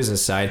far as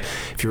business side,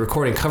 if you're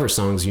recording cover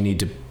songs, you need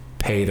to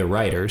pay the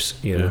writers,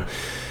 know.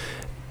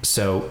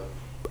 So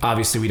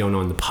obviously we don't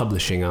own the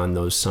publishing on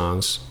those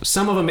songs.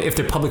 Some of them, if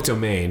they're public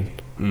domain,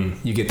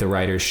 you get the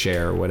writer's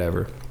share or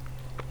whatever.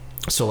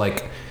 So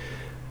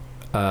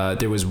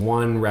there was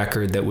one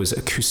record that was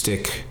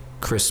acoustic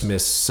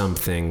Christmas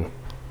something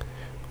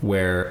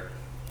where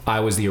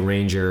I was the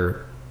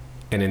arranger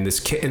And in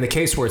the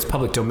case where it's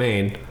public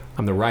domain,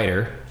 I'm the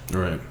writer.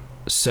 Right.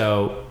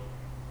 So,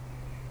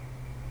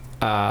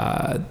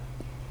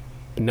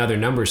 another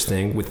numbers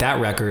thing with that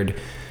record,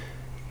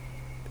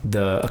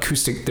 there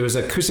was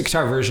an acoustic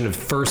guitar version of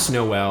First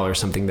Noel or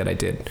something that I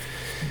did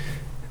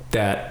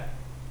that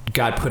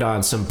got put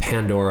on some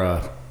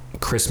Pandora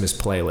Christmas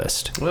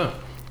playlist. Wow.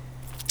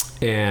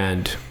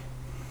 And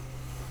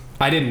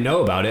I didn't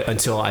know about it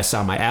until I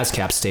saw my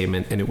ASCAP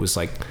statement, and it was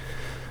like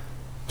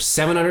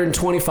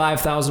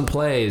 725,000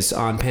 plays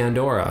on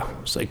Pandora.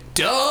 I was like,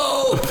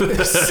 dope,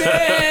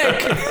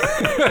 sick.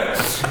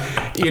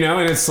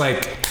 And it's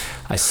like,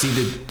 I see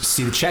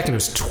the check, and it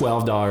was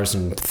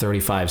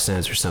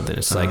 $12.35 or something.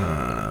 It's like,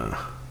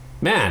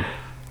 man,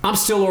 I'm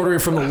still ordering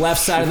from the left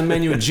side of the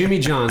menu at Jimmy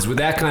John's with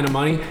that kind of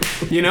money,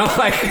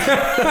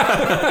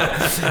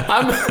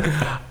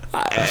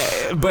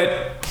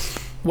 but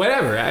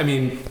whatever. I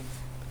mean,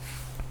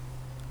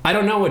 I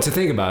don't know what to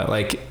think about it.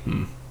 Like,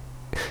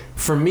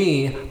 for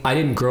me, I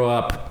didn't grow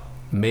up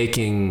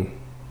making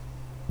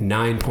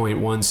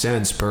 9.1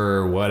 cents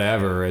per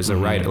whatever as a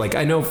writer. Like,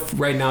 I know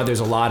right now there's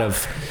a lot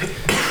of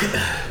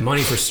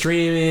money for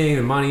streaming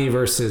and money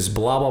versus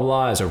blah, blah,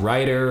 blah as a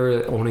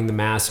writer, owning the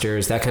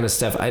masters, that kind of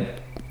stuff. I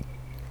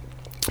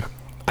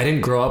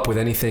didn't grow up with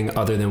anything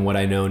other than what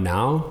I know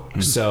now.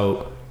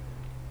 So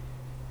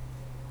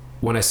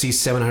when I see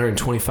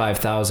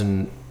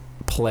 725,000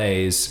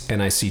 plays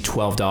and I see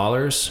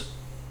 $12,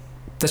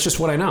 that's just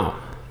what I know.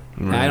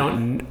 Right.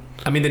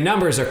 The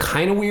numbers are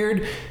kind of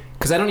weird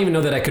because I don't even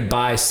know that I could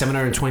buy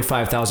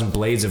 725,000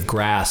 blades of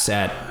grass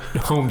at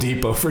Home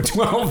Depot for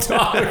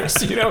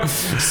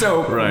 $12,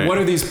 So right. What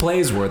are these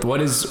plays worth? What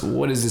is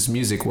this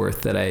music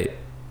worth that I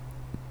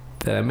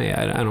made?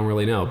 I don't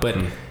really know, but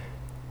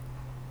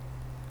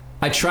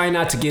I try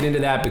not to get into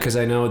that because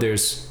I know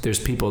there's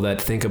people that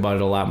think about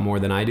it a lot more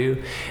than I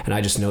do, and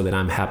I just know that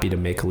I'm happy to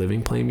make a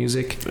living playing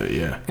music.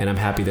 And I'm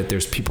happy that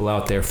there's people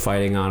out there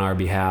fighting on our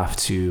behalf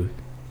to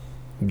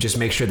just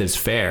make sure that it's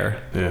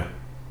fair. Yeah.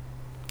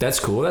 That's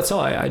cool. That's all.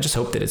 I just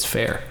hope that it's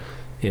fair.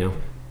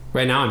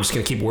 Right now I'm just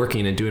gonna keep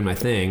working and doing my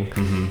thing.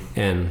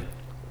 And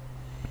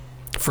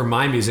for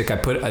my music,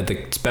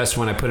 it's best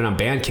when I put it on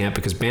Bandcamp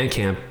because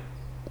Bandcamp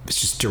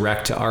is just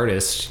direct to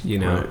artists.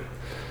 Right.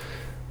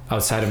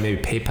 Outside of maybe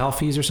PayPal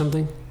fees or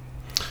something?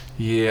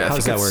 Yeah. How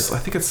does that work? I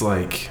think it's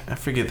like, I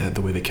forget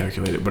the way they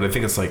calculate it, but I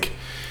think it's like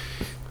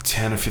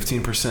 10 or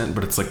 15%,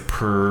 but it's like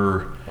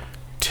per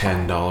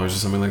 $10 or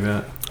something like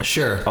that.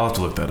 Sure. I'll have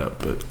to look that up,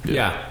 but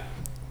yeah.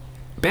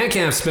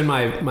 Bandcamp's been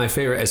my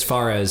favorite as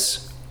far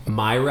as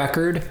my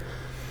record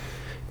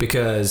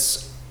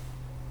because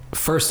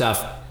first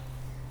off,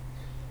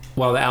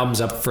 the album's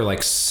up for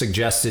like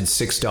suggested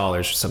 $6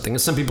 or something,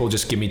 and some people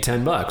just give me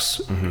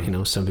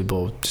 $10. Some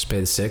people just pay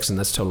the $6, and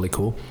that's totally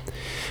cool.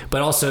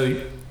 But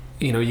also,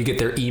 you get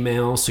their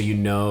email, so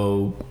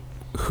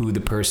who the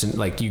person,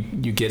 like you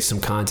get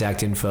some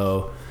contact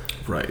info.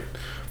 Right.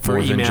 For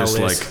more than email just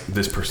list. Like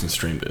this person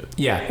streamed it.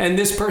 Yeah, and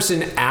this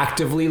person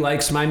actively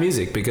likes my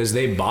music because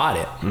they bought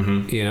it.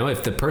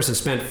 If the person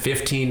spent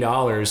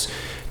 $15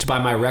 to buy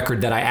my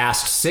record that I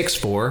asked $6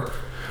 for,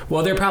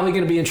 well, they're probably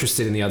going to be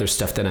interested in the other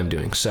stuff that I'm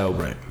doing. So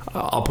right.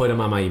 I'll put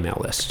them on my email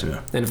list.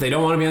 Yeah. And if they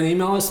don't want to be on the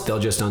email list, they'll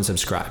just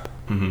unsubscribe.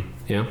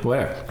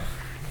 Whatever.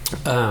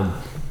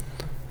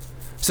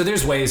 So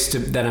there's ways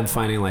that I'm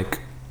finding,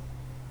 like,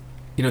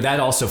 that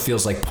also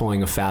feels like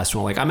pulling a fast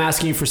one. Like, I'm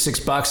asking you for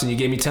 $6 and you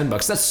gave me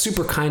 $10. That's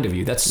super kind of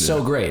you. That's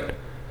so great.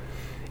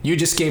 You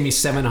just gave me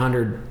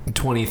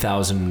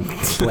 720,000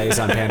 plays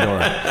on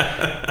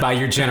Pandora by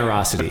your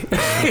generosity,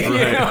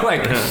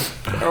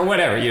 or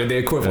whatever, the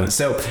equivalent.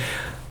 Yeah. So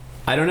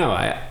I don't know.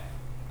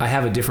 I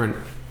have a different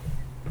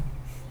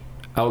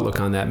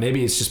outlook on that.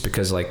 Maybe it's just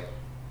because I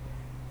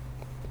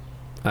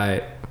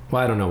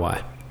don't know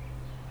why.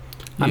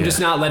 I'm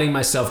just not letting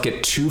myself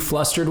get too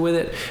flustered with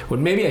it. Well,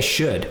 maybe I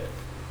should,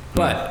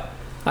 but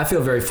I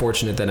feel very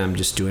fortunate that I'm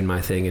just doing my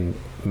thing and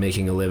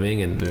making a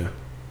living and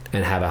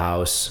have a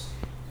house.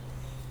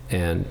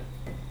 And,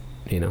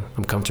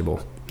 I'm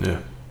comfortable.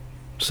 Yeah.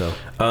 So,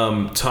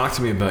 talk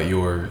to me about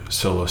your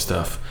solo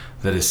stuff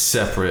that is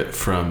separate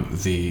from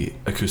the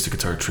acoustic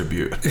guitar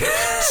tribute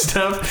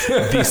stuff,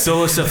 the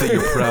solo stuff that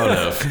you're proud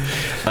of.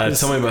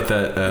 Tell me about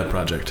that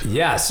project.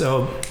 Yeah.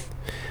 So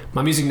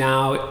my music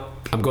now,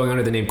 I'm going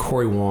under the name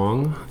Cory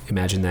Wong.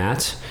 Imagine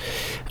that.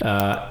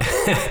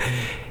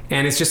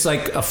 And it's just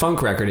like a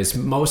funk record. It's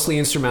mostly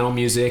instrumental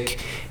music,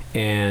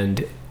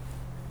 and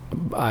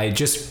I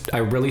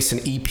released an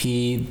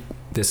EP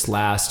this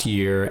last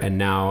year, and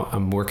now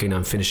I'm working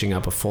on finishing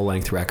up a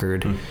full-length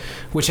record,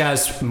 which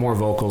has more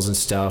vocals and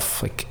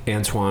stuff. Like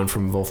Antoine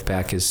from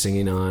Vulfpeck is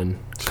singing on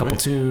a couple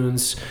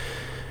tunes.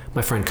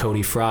 My friend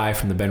Cody Fry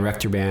from the Ben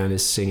Rector band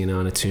is singing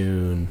on a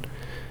tune.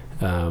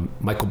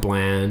 Michael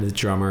Bland, the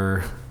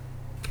drummer,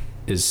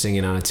 is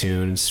singing on a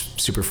tune. It's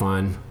super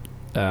fun.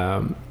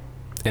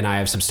 And I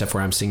have some stuff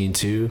where I'm singing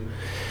too,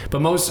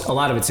 but a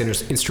lot of it's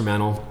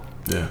instrumental.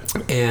 Yeah.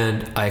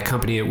 And I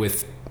accompany it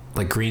with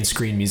like green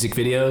screen music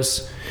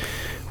videos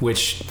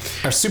which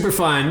are super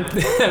fun for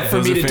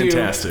Those me to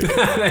fantastic. do.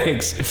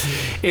 Thanks.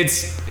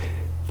 It's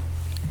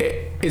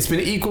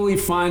been equally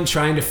fun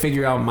trying to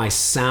figure out my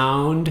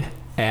sound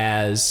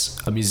as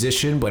a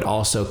musician, but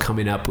also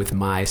coming up with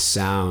my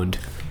sound,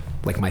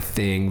 like my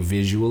thing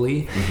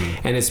visually.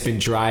 And it's been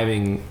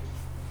driving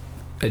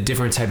a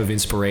different type of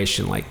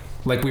inspiration. Like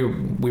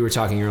we were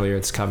talking earlier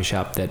at this coffee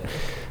shop that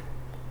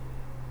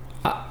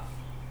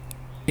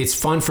it's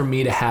fun for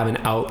me to have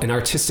an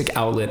artistic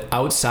outlet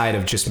outside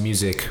of just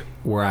music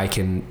where I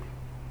can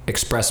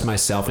express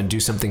myself and do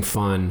something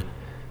fun,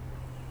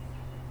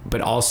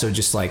 but also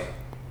just like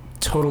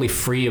totally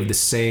free of the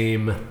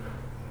same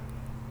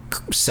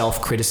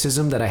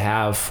self-criticism that I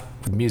have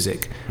with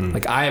music.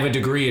 Like I have a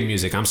degree in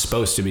music. I'm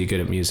supposed to be good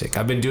at music.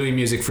 I've been doing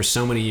music for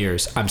so many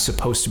years. I'm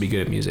supposed to be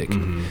good at music.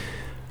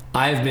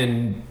 I've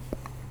been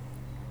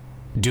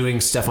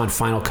doing stuff on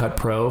Final Cut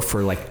Pro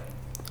for like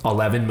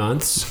 11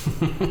 months.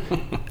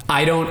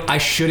 I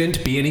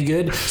shouldn't be any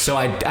good. So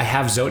I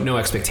have no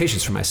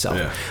expectations for myself.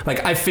 Yeah.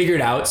 Like I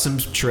figured out some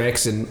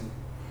tricks and,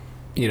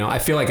 I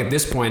feel like at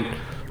this point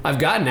I've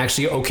gotten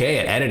actually okay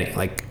at editing.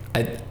 Like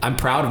I'm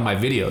proud of my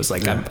videos.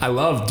 Like I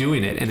love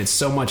doing it and it's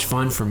so much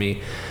fun for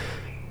me,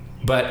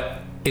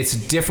 but it's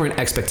a different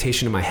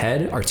expectation in my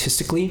head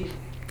artistically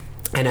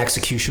and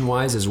execution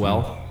wise as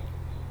well,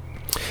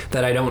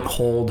 that I don't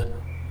hold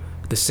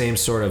the same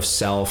sort of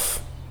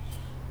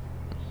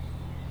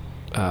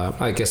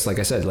I guess, like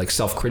I said, like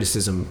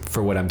self-criticism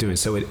for what I'm doing.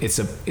 So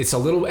it's a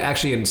little,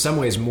 actually in some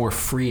ways more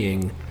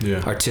freeing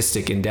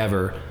artistic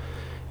endeavor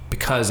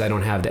because I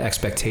don't have the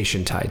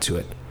expectation tied to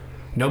it.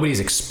 Nobody's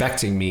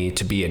expecting me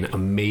to be an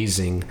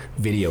amazing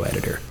video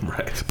editor,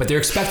 Right. but they're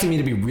expecting me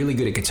to be really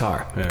good at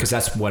guitar because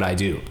that's what I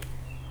do,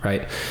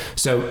 right?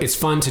 So it's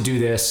fun to do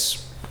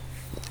this,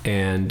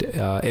 and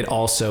it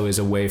also is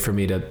a way for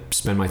me to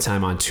spend my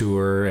time on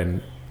tour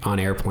and on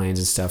airplanes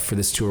and stuff. For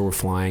this tour, we're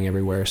flying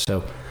everywhere,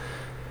 so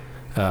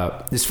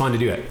it's fun to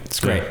do it. It's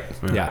great.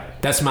 Yeah.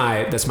 That's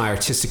my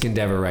artistic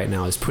endeavor right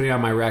now, is putting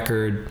out my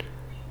record,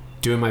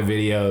 doing my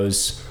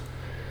videos,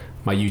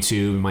 my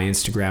YouTube, my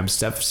Instagram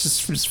stuff.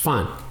 It's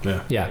fun.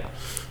 Yeah.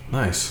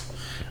 Nice.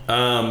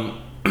 Tell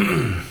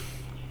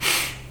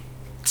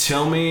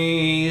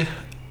me,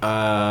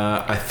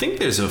 I think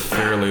there's a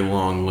fairly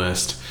long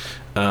list.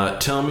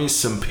 Tell me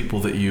some people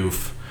that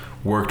you've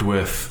worked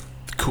with,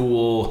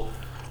 cool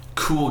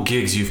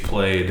gigs you've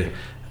played.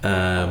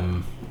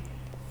 Run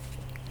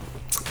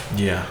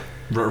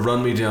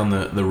me down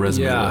the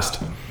resume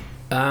list.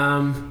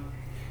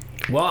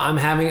 Well, I'm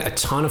having a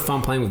ton of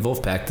fun playing with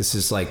Vulfpeck. This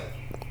is like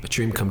a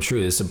dream come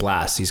true. This is a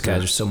blast. These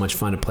guys are so much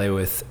fun to play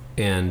with,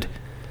 and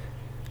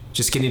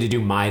just getting to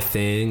do my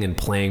thing and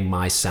playing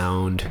my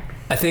sound.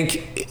 I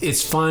think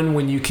it's fun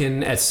when you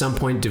can at some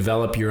point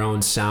develop your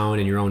own sound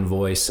and your own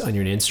voice on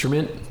your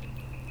instrument.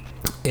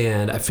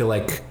 And I feel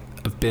like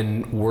I've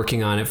been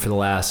working on it for the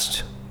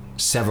last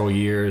several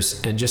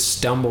years and just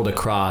stumbled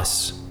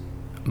across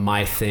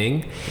my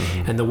thing.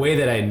 And the way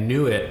that I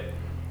knew it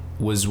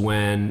was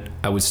when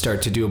I would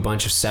start to do a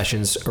bunch of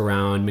sessions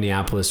around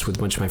Minneapolis with a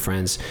bunch of my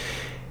friends,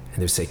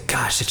 and they'd say,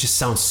 gosh, it just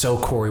sounds so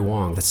Cory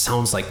Wong. That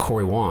sounds like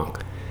Cory Wong.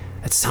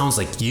 That sounds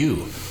like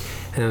you.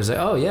 And I was like,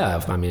 oh yeah,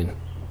 I mean,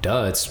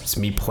 duh, it's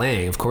me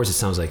playing. Of course it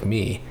sounds like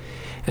me.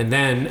 And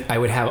then I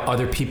would have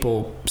other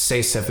people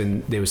say stuff,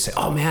 and they would say,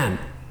 oh man,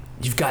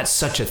 you've got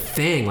such a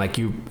thing. Like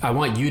I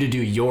want you to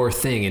do your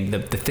thing and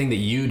the thing that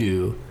you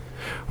do,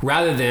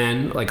 rather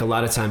than, like, a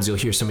lot of times you'll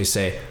hear somebody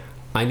say,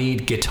 I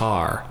need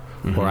guitar,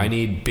 or I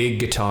need big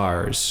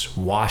guitars,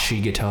 washy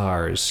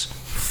guitars,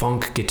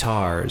 funk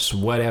guitars,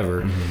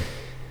 whatever.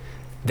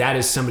 That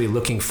is somebody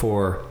looking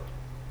for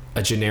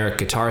a generic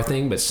guitar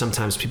thing, but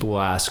sometimes people will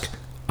ask,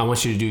 I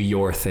want you to do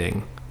your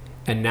thing.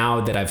 And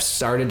now that I've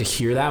started to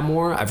hear that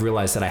more, I've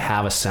realized that I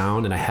have a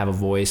sound and I have a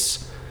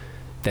voice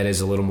that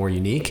is a little more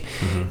unique.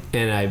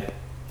 And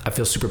I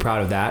feel super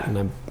proud of that,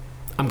 and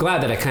I'm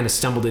glad that I kind of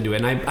stumbled into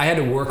it. And I had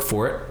to work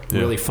for it,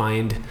 really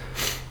find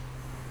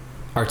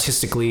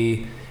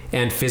artistically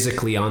and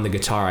physically on the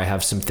guitar. I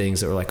have some things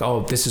that were like,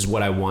 oh, this is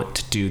what I want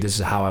to do. This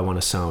is how I want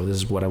to sound. This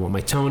is what I want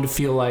my tone to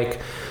feel like,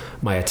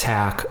 my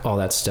attack, all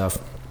that stuff.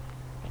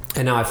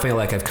 And now I feel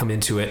like I've come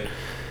into it.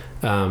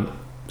 So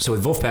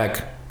with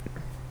Vulfpeck,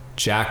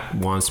 Jack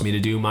wants me to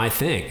do my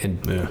thing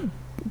and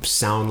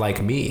sound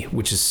like me,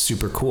 which is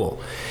super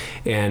cool.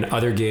 And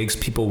other gigs,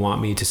 people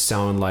want me to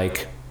sound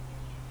like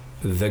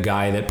the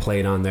guy that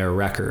played on their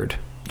record,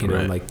 you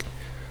know, like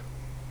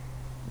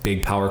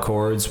big power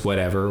chords,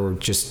 whatever, or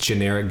just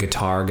generic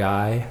guitar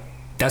guy.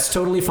 That's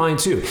totally fine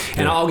too.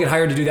 And I'll get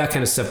hired to do that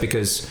kind of stuff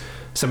because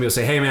somebody will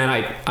say, hey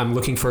man, I'm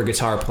looking for a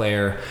guitar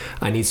player.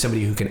 I need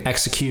somebody who can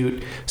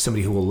execute,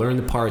 somebody who will learn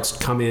the parts,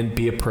 come in,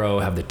 be a pro,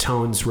 have the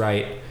tones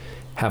right,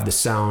 have the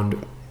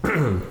sound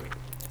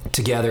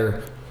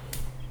together,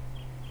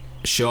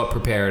 show up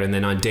prepared. And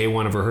then on day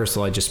one of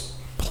rehearsal, I just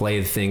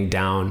play the thing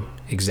down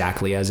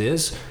exactly as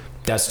is.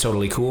 That's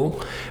totally cool.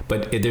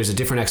 But there's a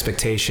different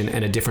expectation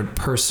and a different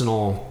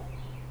personal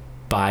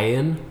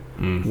buy-in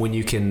when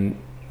you can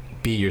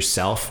be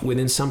yourself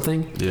within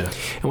something.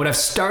 And what I've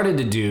started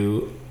to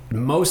do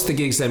most of the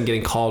gigs that I'm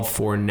getting called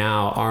for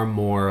now are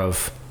more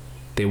of,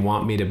 they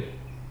want me to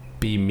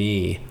be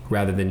me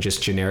rather than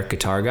just generic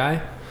guitar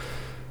guy.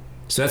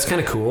 So that's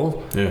kind of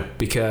cool. Yeah.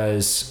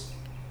 Because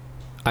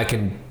I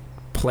can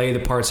play the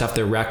parts off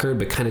their record,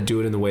 but kind of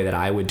do it in the way that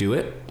I would do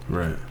it.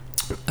 Right.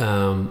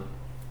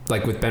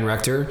 Like with Ben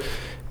Rector,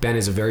 Ben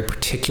is a very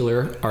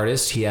particular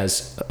artist. He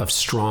has a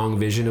strong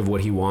vision of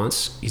what he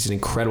wants. He's an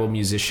incredible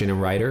musician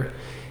and writer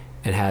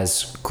and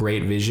has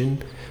great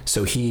vision.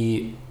 So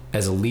he,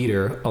 as a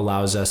leader,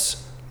 allows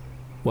us,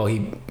 well,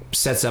 he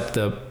sets up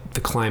the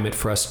climate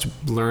for us to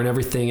learn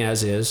everything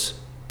as is,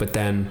 but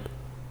then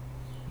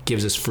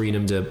gives us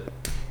freedom to,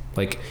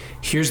 like,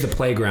 here's the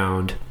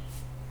playground,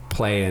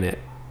 play in it.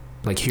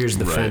 Like, here's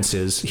the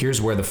fences,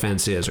 here's where the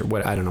fence is, or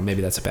what, I don't know,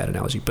 maybe that's a bad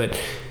analogy, but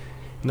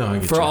no, I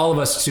get for you. all of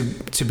us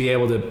to be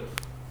able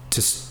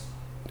to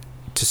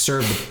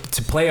serve,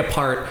 to play a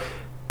part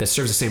that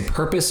serves the same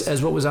purpose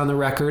as what was on the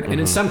record. And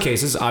in some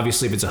cases,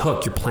 obviously, if it's a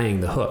hook, you're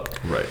playing the hook.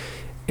 Right.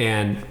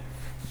 And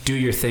do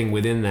your thing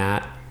within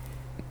that.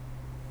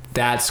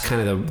 That's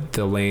kind of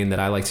the lane that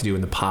I like to do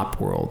in the pop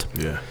world.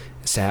 Yeah.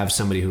 Is to have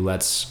somebody who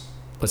lets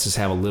us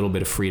have a little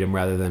bit of freedom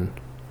rather than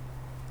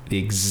the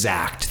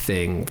exact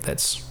thing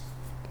that's,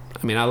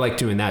 I mean, I like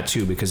doing that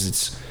too, because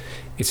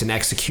it's an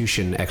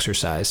execution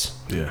exercise.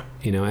 Yeah.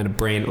 You know, and a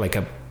brain, like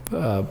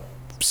a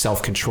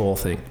self-control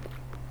thing.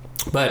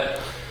 But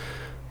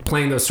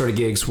playing those sort of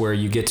gigs where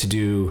you get to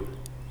do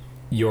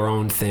your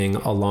own thing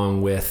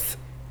along with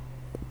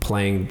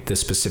playing the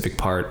specific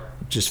part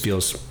just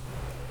feels,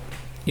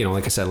 you know,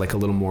 like I said, like a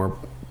little more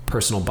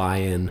personal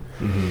buy-in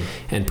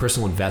and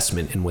personal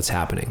investment in what's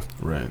happening.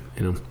 Right.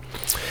 You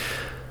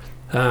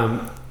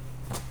know,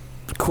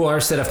 cool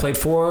artists that I've played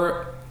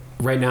for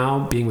right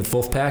now, being with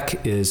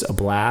Vulfpeck is a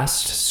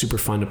blast. Super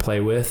fun to play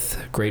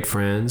with. Great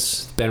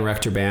friends. Ben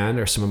Rector Band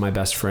are some of my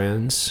best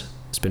friends.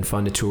 It's been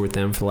fun to tour with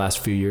them for the last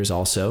few years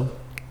also.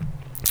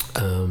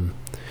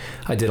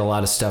 I did a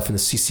lot of stuff in the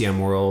CCM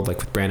world, like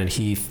with Brandon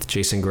Heath,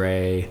 Jason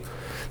Gray,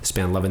 this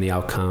band Loving the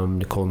Outcome,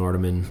 Nicole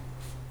Nordeman.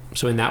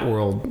 So in that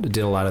world, I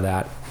did a lot of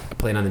that. I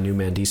played on the new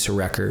Mandisa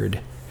record,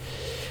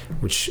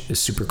 which is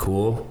super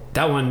cool.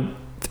 That one,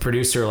 the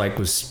producer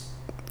was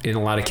in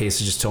a lot of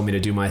cases just told me to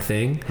do my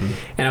thing.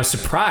 And I was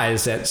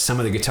surprised at some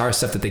of the guitar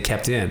stuff that they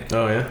kept in.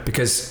 Oh yeah.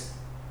 Because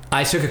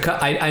I took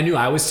I knew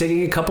I was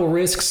taking a couple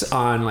risks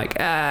on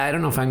I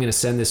don't know if I'm going to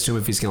send this to him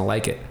if he's going to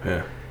like it.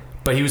 Yeah.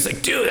 But he was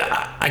like, dude,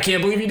 I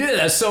can't believe you did it.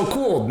 That's so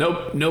cool.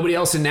 Nope, nobody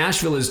else in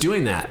Nashville is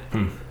doing that.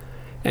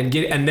 And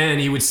then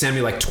he would send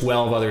me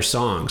 12 other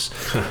songs.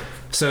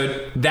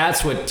 So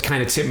that's what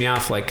kind of tipped me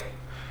off.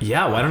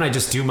 Yeah, why don't I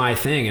just do my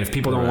thing? And if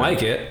people don't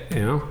like it,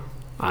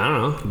 I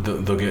don't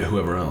know. They'll get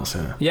whoever else.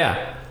 Yeah.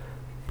 Yeah.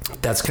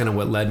 That's kind of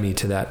what led me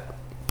to that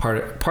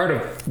part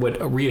of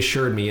what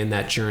reassured me in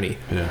that journey.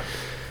 Yeah.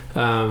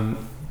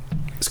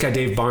 This guy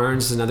Dave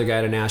Barnes is another guy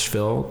out of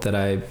Nashville that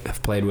I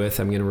have played with.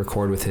 I'm going to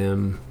record with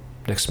him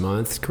next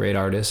month. Great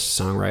artist,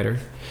 songwriter.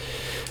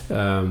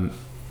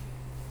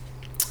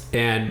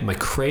 And my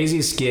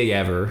craziest gig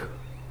ever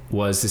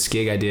was this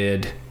gig I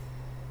did.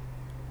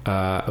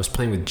 I was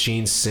playing with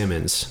Gene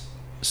Simmons.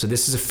 So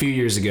this is a few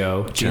years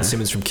ago. Gene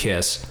Simmons from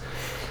Kiss.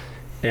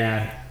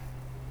 And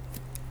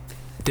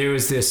there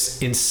was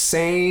this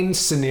insane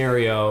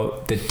scenario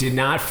that did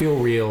not feel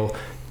real,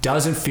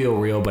 doesn't feel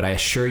real, but I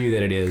assure you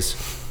that it is.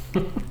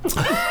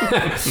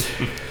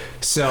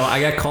 So I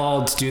got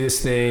called to do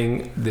this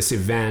thing, this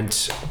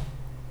event,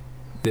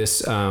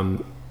 this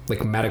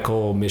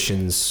medical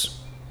missions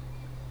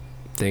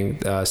thing.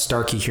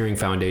 Starkey Hearing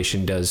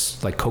Foundation does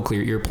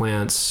cochlear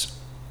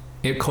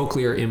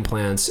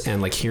implants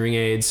and hearing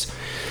aids,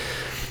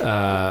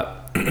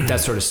 that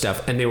sort of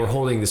stuff. And they were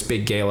holding this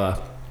big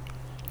gala,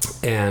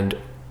 and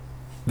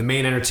the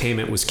main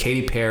entertainment was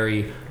Katy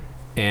Perry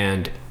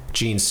and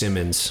Gene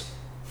Simmons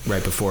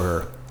right before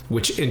her,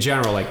 which in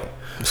general,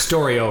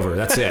 story over,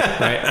 that's it,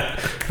 right?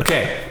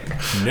 Okay,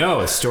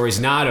 no, the story's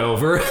not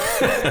over.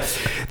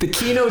 The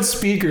keynote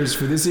speakers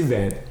for this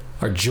event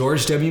are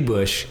George W.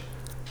 Bush,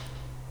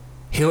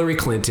 Hillary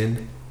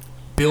Clinton,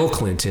 Bill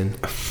Clinton,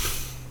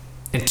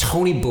 and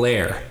Tony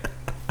Blair.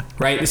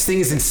 Right? This thing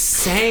is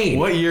insane.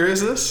 What year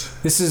is this?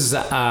 This is,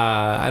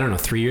 I don't know,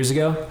 3 years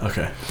ago.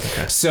 Okay.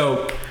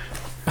 So,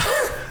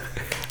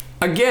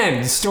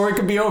 again, the story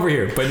could be over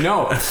here, but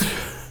no.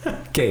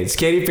 Okay, it's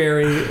Katy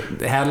Perry,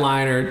 the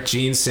headliner,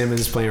 Gene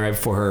Simmons playing right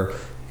before her.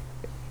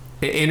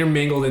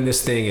 Intermingled in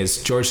this thing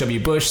is George W.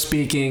 Bush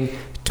speaking,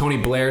 Tony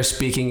Blair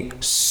speaking,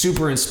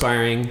 super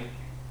inspiring.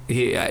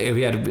 He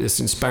had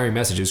this inspiring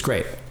message. It was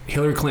great.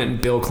 Hillary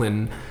Clinton, Bill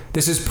Clinton.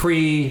 This is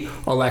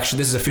pre-election.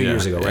 This is a few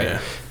years ago, right?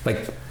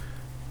 Yeah.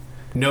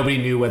 Nobody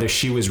knew whether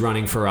she was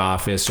running for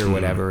office or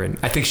whatever. And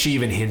I think she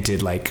even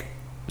hinted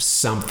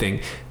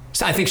something.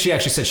 So I think she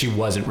actually said she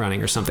wasn't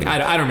running or something.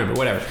 I don't remember,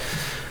 whatever.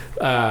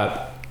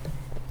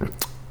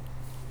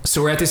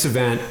 So we're at this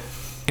event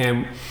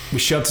and we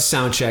show up to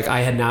sound check. I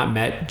had not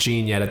met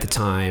Gene yet at the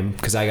time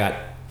because I got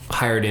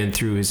hired in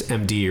through his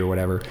MD or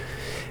whatever,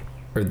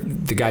 or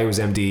the guy who was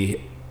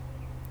MD.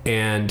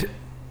 And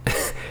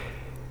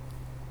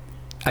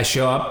I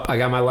show up, I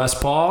got my Les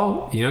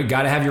Paul,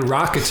 got to have your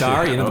rock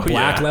guitar, the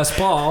black Les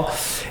Paul,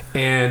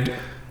 and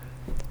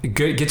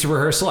get to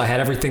rehearsal. I had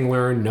everything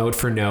learned note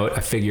for note. I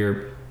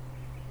figure,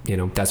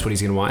 that's what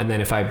he's going to want. And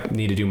then if I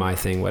need to do my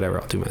thing,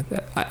 whatever, I'll do my thing.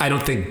 I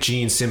don't think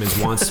Gene Simmons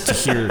wants to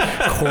hear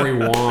Cory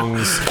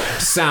Wong's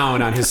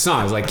sound on his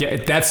songs. Like, yeah,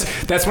 that's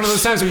one of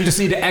those times where you just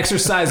need to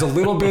exercise a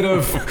little bit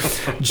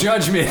of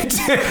judgment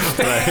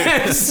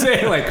and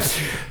say, like,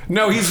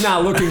 no, he's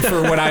not looking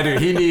for what I do.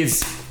 He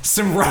needs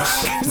some rock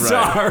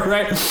guitar,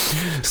 right?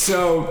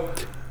 So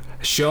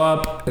show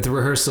up at the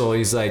rehearsal.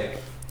 He's like,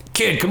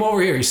 kid, come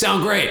over here. You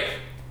sound great.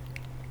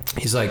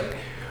 He's like,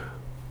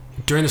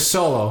 during the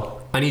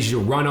solo, I need you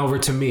to run over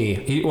to me.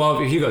 He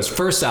goes,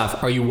 first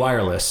off, are you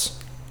wireless?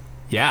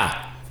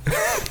 Yeah.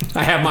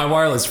 I have my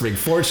wireless rig,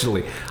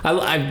 fortunately.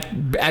 I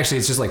actually,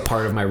 it's just like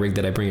part of my rig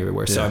that I bring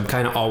everywhere. So I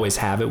kind of always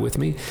have it with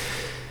me.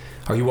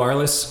 Are you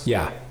wireless?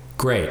 Yeah.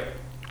 Great.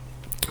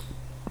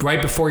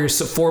 Right before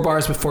 4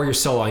 bars before your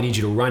solo, I need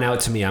you to run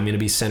out to me. I'm going to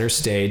be center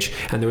stage.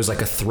 And there was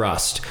like a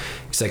thrust.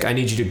 He's like, I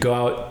need you to go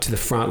out to the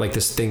front, like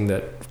this thing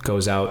that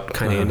goes out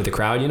kind of into the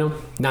crowd,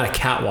 not a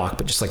catwalk,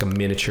 but just like a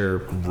miniature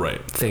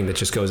thing that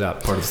just goes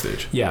out. Part of the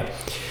stage. Yeah.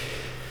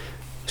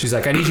 She's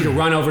like, I need you to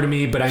run over to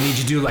me, but I need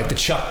you to do like the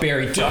Chuck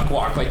Berry duck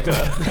walk, like the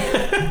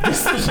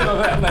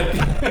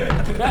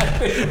that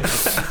thing.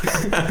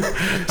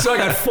 So I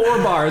got 4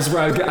 bars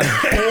where I'm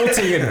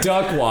bolting a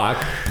duck walk,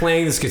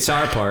 playing this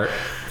guitar part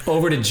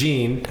over to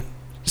Gene,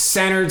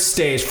 centered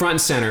stage, front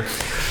and center.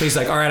 And he's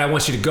like, all right, I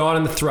want you to go out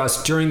on the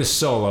thrust during the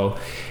solo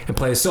and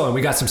play the solo. And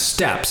we got some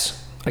steps.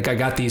 Like, I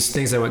got these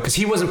things that I went, because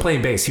he wasn't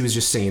playing bass, he was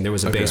just singing. There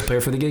was a bass player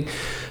for the gig.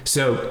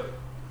 So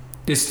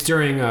it's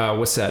during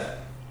what's that,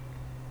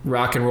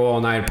 Rock and Roll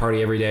All Night,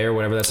 Party Every Day, or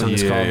whatever that song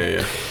is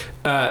called.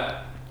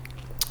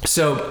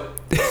 So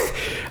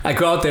I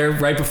go out there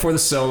right before the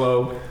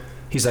solo.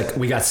 He's like,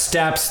 we got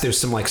steps, there's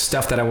some like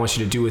stuff that I want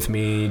you to do with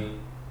me,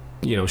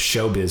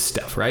 showbiz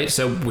stuff, right?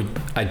 So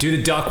I do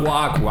the duck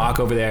walk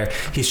over there.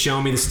 He's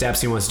showing me the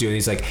steps he wants to do, and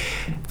he's like,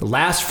 the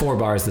last 4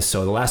 bars of the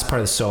solo, the last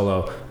part of the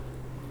solo,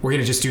 we're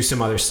going to just do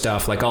some other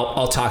stuff. Like,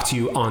 I'll talk to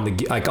you on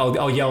the, like,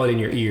 I'll yell it in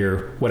your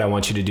ear what I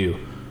want you to do.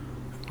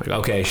 Like,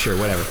 okay, sure,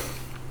 whatever.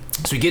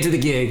 So we get to the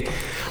gig.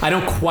 I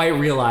don't quite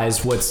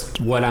realize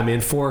what I'm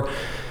in for,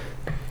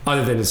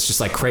 other than it's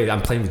just like crazy.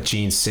 I'm playing with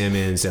Gene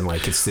Simmons, and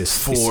like it's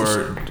this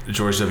for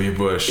George W.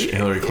 Bush,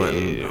 Hillary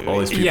Clinton, all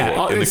these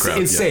people in the crowd.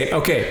 Insane. Yeah.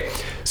 Okay.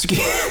 So,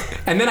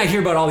 and then I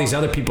hear about all these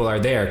other people are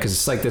there because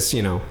it's like this,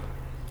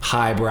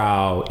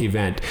 highbrow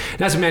event.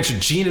 Not to mention,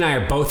 Gene and I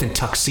are both in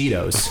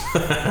tuxedos.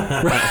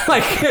 Right?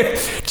 Like,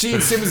 Gene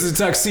Simmons in a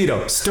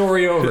tuxedo,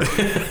 story over.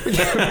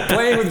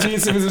 Playing with Gene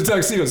Simmons in a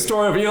tuxedo,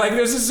 story over. You're like,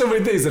 there's just so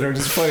many things that are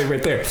just funny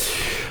right there.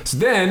 So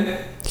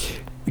then,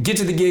 we get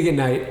to the gig at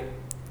night.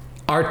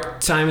 Our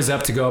time is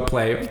up to go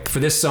play. For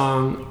this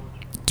song,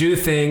 do the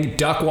thing,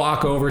 duck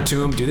walk over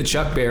to him, do the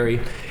Chuck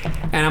Berry.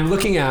 And I'm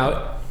looking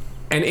out,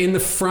 and in the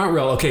front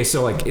row, okay,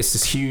 so like, it's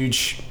this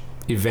huge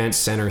event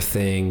center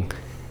thing.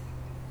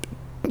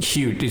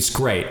 Huge, it's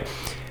great.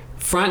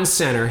 Front and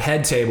center,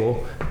 head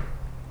table.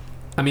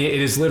 I mean,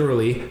 it is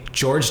literally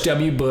George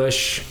W.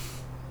 Bush,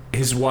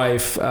 his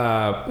wife,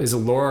 is it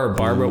Laura or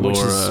Barbara? Laura, which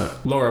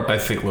is Laura. I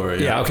think Laura,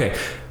 yeah. Yeah, okay.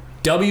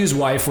 W's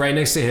wife right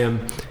next to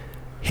him.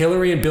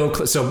 Hillary and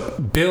Bill. So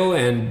Bill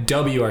and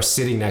W are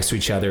sitting next to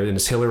each other, and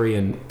it's Hillary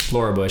and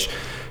Laura Bush.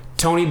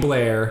 Tony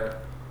Blair,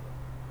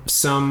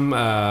 some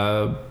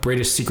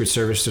British Secret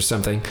Service or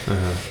something.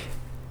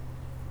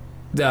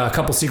 A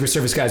couple Secret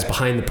Service guys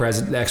behind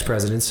the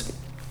ex-presidents.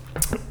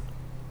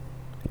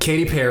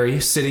 Katy Perry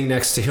sitting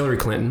next to Hillary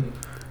Clinton.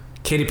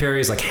 Katy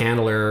Perry is like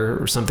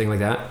handler or something like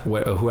that.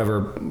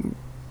 Whoever,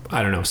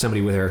 I don't know,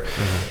 somebody with her.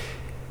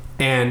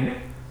 And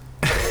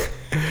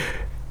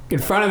in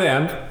front of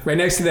them, right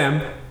next to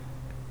them,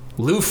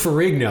 Lou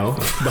Ferrigno,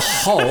 the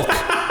Hulk.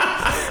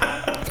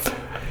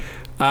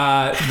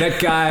 That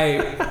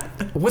guy,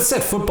 what's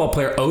that football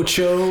player?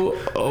 Ocho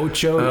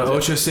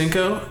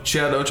Cinco?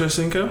 Chad Ocho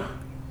Cinco?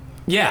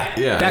 Yeah,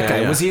 that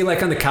guy. Yeah. Was he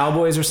like on the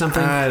Cowboys or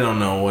something? I don't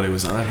know what he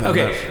was on.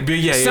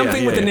 Okay,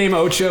 something with the name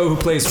Ocho who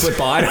plays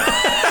football.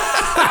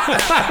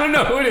 I don't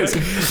know who it is.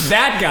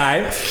 That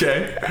guy.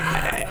 Okay.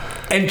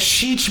 And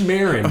Cheech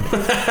Marin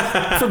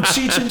from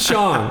Cheech and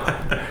Chong.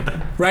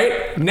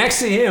 Right? Next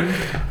to him,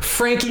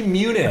 Frankie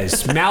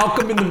Muniz,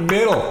 Malcolm in the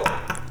Middle.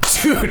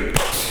 Dude.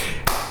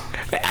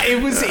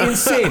 It was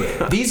insane.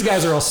 These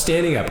guys are all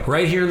standing up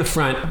right here in the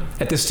front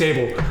at this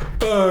table.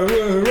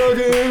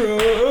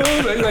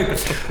 Like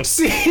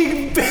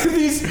seeing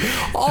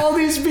all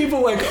these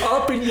people like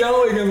up and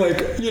yelling and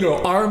like,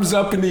 arms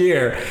up in the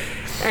air.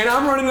 And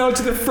I'm running out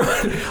to the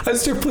front. I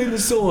start playing the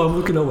solo. I'm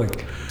looking up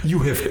like, you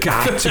have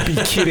got to be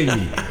kidding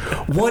me.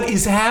 What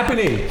is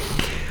happening?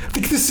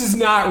 This is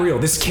not real.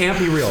 This can't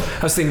be real.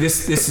 I was thinking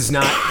this is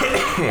not.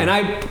 And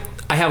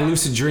I have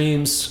lucid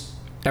dreams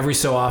every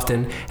so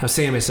often. I was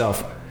saying to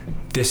myself,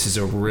 this is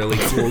a really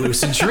cool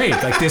lucid dream.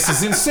 Like, this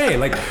is insane.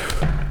 Like,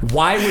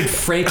 why would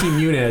Frankie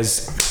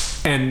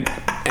Muniz and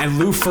and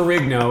Lou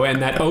Ferrigno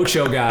and that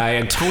Ocho guy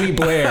and Tony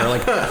Blair.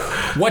 Like,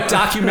 what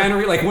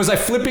documentary? Like, was I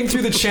flipping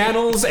through the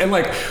channels and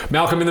like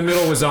Malcolm in the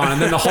Middle was on,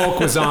 and then the Hulk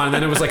was on, and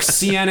then it was like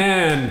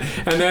CNN,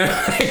 and then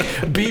like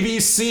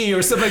BBC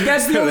or something. Like,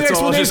 that's the only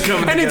explanation. All just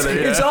coming and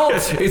together,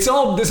 it's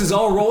all. This is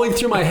all rolling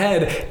through my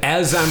head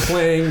as I'm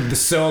playing the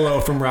solo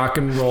from Rock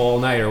and Roll All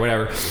Night or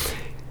whatever.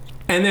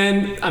 And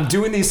then I'm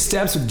doing these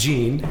steps with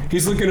Gene.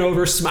 He's looking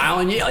over,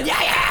 smiling, yelling,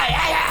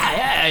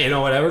 yeah, you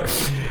know, whatever.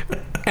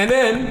 And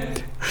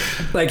then,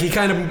 like, he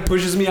kind of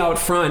pushes me out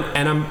front,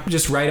 and I'm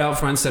just right out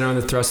front, center on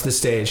the thrust of the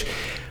stage,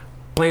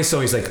 playing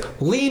solo. He's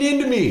like, lean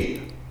into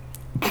me.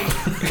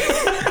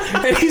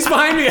 And he's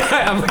behind me.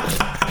 I'm like,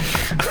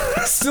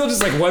 still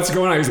just like, what's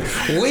going on? He's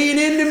like, lean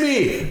into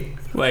me.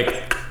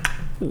 Like,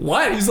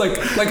 what? He's like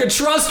a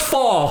trust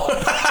fall.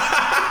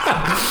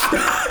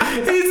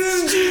 This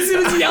is Gene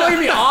Simmons yelling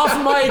me off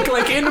mic,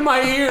 like into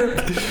my ear.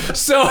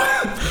 So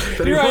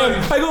here I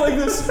am. I go like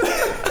this.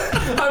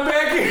 I'm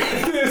back here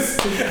like this.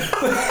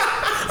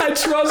 I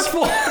trust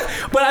fall,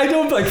 but I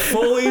don't like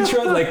fully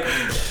trust. Like,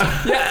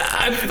 yeah,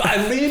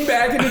 I lean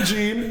back into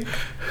Gene,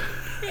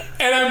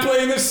 and I'm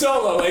playing this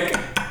solo. Like,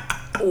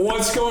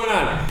 what's going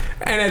on?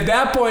 And at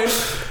that point,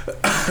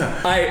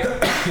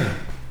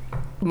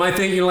 my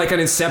thing, you know, like an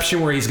Inception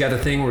where he's got the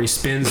thing where he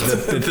spins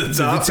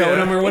the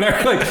totem or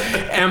whatever. Like,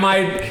 am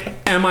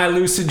I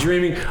lucid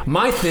dreaming?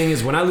 My thing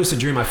is when I lucid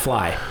dream, I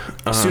fly.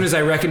 As soon as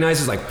I recognize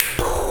it's like,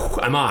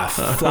 I'm off,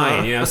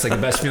 flying. You know, it's like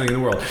the best feeling in the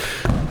world.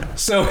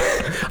 So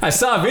I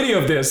saw a video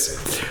of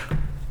this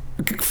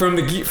from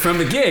the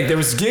gig. There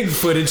was gig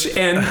footage,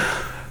 and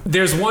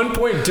there's one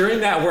point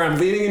during that where I'm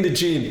leaning into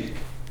Gene.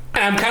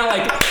 And I'm kind of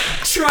like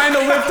trying to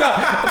lift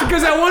up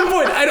because at one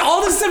point, and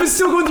all this stuff is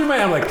still going through my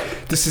head. I'm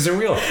like, this isn't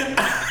real.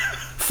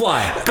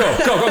 Fly, go.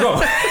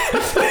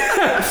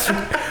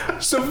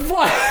 So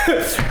fly.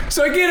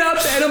 So I get up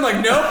and I'm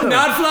like, nope,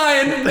 not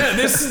flying.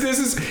 This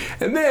is.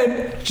 And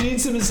then Gene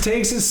Simmons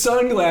takes his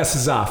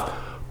sunglasses off,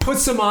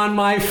 puts them on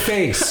my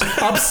face,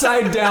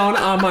 upside down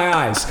on my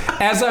eyes,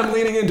 as I'm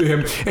leaning into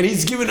him, and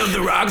he's giving up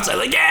the rock side,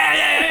 like,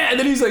 yeah, and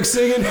then he's like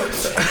singing,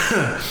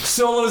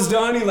 solo's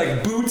done, he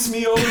like boots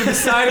me over to the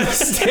side of the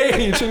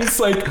stage, and it's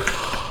like,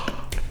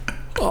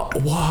 oh,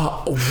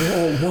 wow,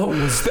 whoa, what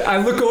was that? I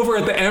look over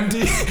at the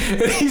MD,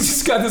 and he's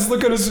just got this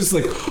look on his face,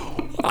 like,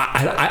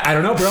 I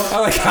don't know, bro. I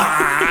like,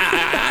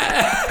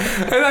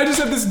 and I just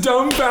have this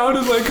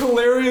dumbfounded, like,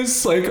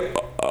 hilarious, like,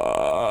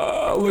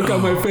 look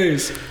on my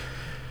face.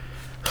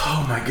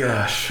 Oh my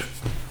gosh.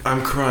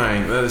 I'm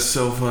crying. That is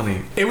so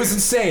funny. It was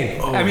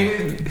insane. Oh. I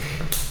mean,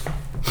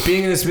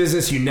 being in this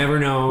business, you never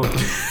know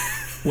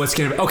what's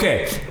going to be.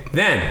 Okay,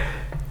 then,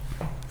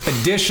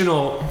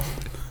 additional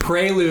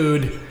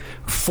prelude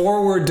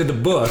forward to the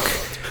book.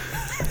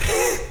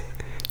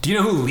 Do you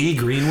know who Lee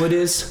Greenwood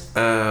is?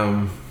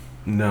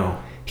 No.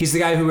 He's the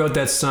guy who wrote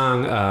that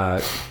song,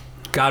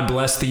 God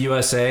Bless the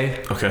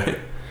USA. Okay.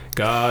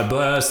 God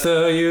bless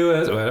the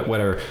US,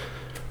 whatever.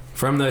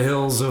 From the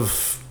hills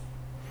of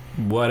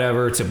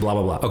whatever to blah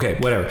blah blah. Okay,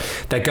 whatever.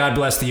 That God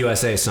Bless the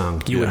USA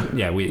song.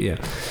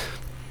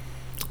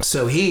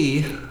 So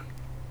he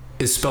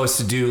is supposed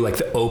to do like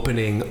the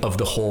opening of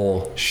the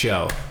whole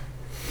show.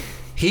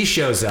 He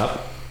shows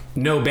up,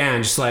 no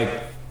band, just like,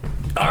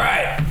 all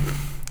right,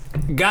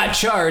 got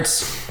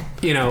charts,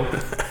 you know,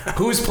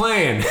 who's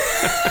playing?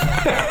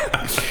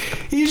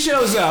 He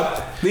shows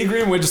up, Lee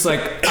Greenwood just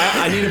like,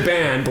 I need a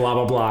band, blah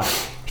blah blah.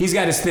 He's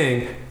got his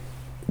thing.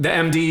 The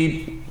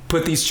MD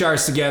put these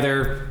charts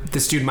together.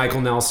 This dude, Michael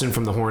Nelson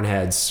from the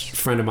Hornheads,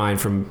 friend of mine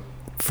from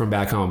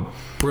back home,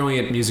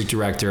 brilliant music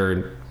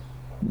director,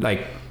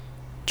 like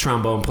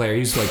trombone player. He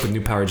was like with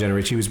New Power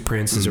Generation. He was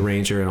Prince's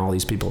arranger and all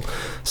these people.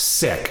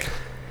 Sick.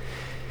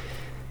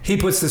 He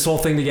puts this whole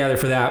thing together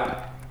for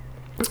that.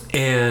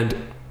 And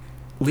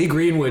Lee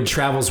Greenwood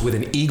travels with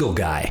an eagle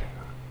guy.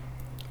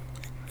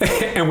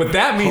 And what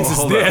that means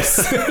is this.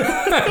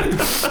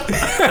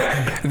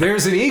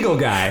 There's an eagle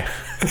guy.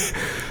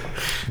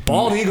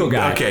 Bald eagle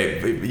guy.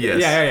 Okay, yes.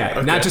 Yeah.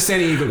 Okay. Not just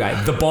any eagle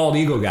guy. The bald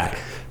eagle guy.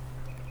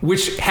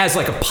 Which has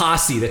like a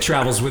posse that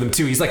travels with him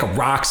too. He's like a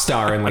rock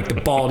star in like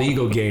the bald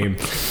eagle game.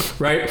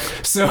 Right?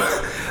 So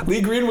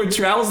Lee Greenwood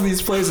travels to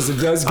these places and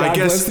does God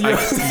Bless the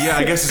USA.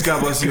 I guess it's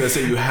God Bless the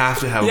USA. You have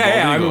to have a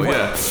bald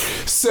eagle.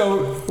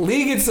 So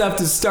Lee gets up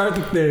to start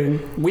the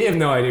thing. We have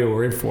no idea what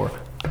we're in for.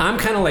 I'm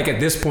kind of like at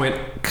this point,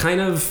 kind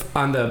of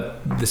on the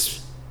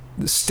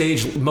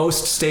stage,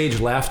 most stage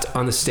left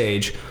on the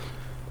stage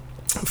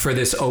for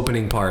this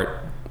opening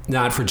part,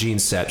 not for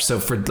Gene's set. So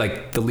for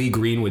like the Lee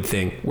Greenwood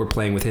thing, we're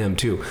playing with him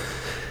too.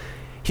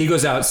 He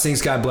goes out,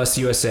 sings God Bless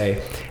the USA.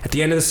 At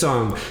the end of the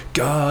song,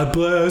 God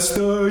bless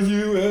the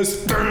US,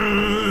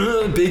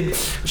 big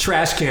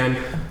trash can.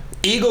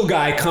 Eagle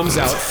guy comes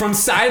out from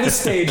side of the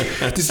stage.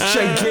 This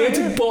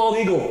gigantic bald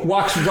eagle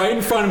walks right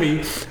in front of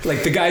me.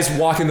 Like the guy's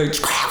walking like,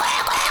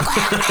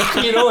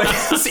 you know, like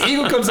this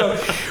eagle comes out.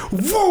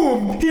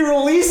 Boom! He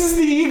releases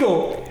the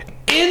eagle.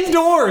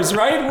 Indoors,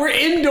 right? We're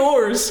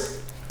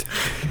indoors.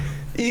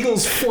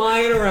 Eagles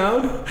flying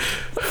around.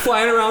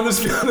 flying around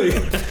this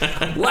building.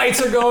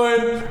 Lights are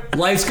going.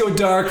 Lights go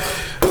dark.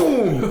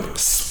 Boom!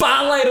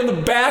 Spotlight on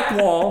the back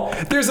wall.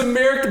 There's an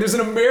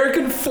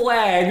American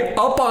flag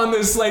up on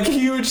this like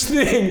huge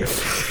thing.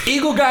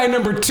 Eagle guy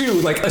number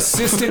 2, like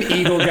assistant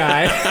Eagle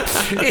guy,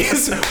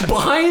 is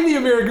behind the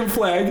American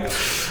flag.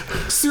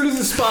 As soon as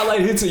the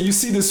spotlight hits it, you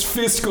see this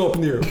fist go up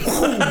in the air.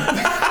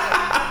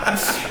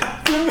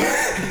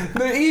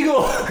 The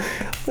Eagle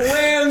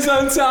lands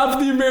on top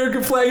of the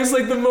American flag. It's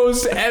like the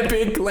most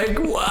epic, like,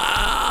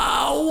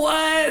 wow,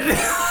 what?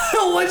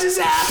 What just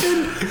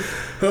happened?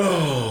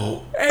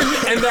 Oh.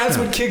 And that's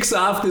what kicks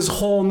off this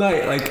whole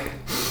night. Like,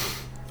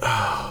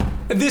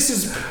 this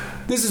is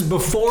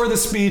before the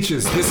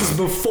speeches. This is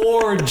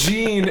before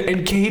Gene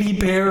and Katy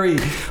Perry.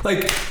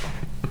 Like,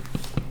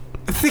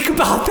 think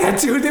about that,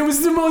 dude. It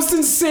was the most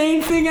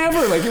insane thing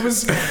ever. Like, it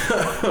was...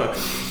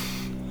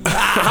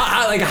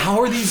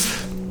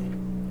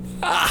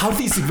 how do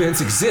these events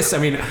exist? I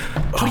mean,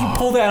 how do you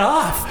pull that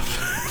off?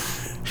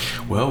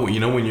 Well, you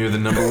know, when you're the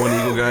number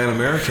 1 Eagle guy in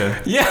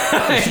America,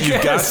 yeah,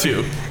 you've got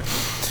to.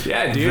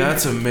 Yeah, dude.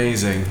 That's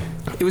amazing.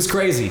 It was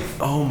crazy.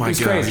 Oh my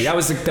gosh. It was crazy. That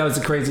was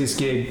the craziest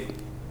gig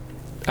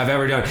I've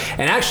ever done.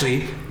 And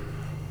actually,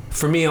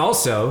 for me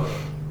also,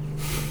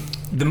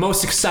 the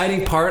most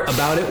exciting part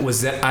about it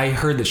was that I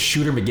heard that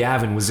Shooter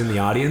McGavin was in the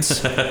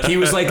audience. He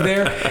was like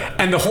there,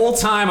 and the whole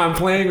time I'm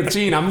playing with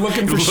Gene, I'm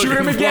looking for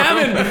Shooter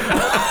McGavin.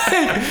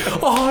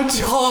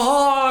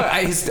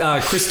 He's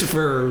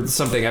Christopher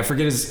something. I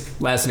forget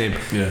his last name.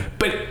 Yeah.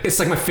 But it's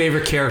like my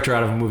favorite character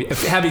out of a movie.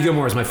 Happy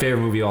Gilmore is my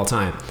favorite movie of all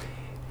time.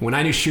 When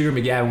I knew Shooter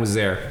McGavin was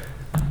there,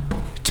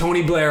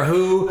 Tony Blair,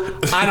 who?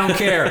 I don't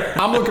care.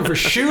 I'm looking for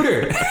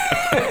Shooter.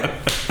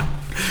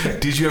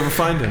 Did you ever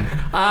find him?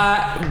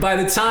 By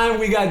the time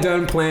we got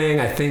done playing,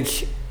 I think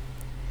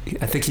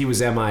he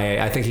was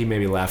MIA. I think he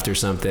maybe left or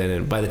something.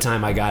 And by the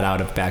time I got out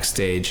of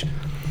backstage,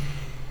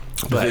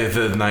 but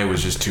the night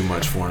was just too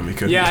much for him. He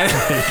couldn't. Yeah,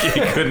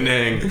 he couldn't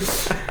hang.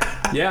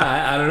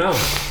 Yeah, I don't know.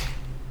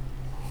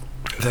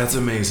 That's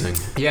amazing.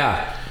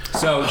 Yeah.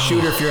 So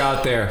Shooter, if you're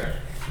out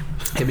there,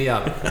 hit me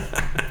up.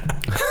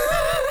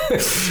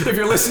 If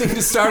you're listening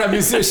to start a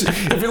musician,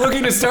 if you're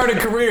looking to start a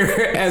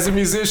career as a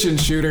musician,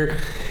 Shooter,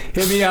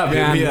 hit me up,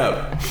 man. Hit me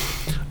up.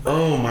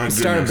 Oh my goodness.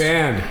 Start a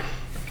band.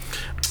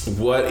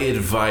 What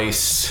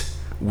advice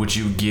would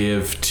you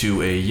give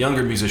to a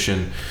younger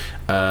musician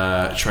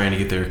trying to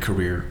get their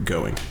career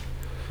going?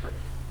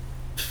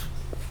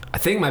 I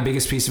think my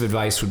biggest piece of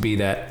advice would be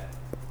that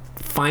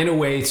find a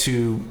way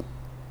to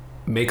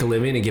make a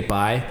living and get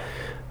by,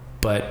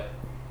 but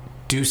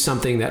do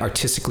something that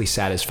artistically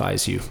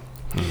satisfies you.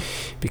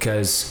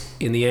 Because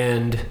in the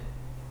end,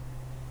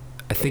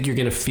 I think you're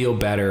going to feel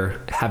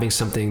better having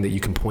something that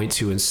you can point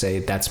to and say,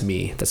 that's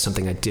me. That's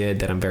something I did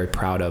that I'm very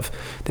proud of.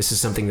 This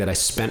is something that I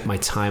spent my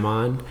time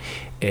on,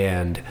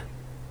 and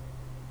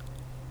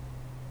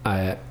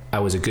I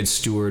was a good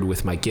steward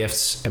with my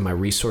gifts and my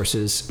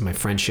resources, my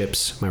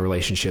friendships, my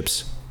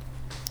relationships,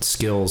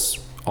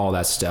 skills, all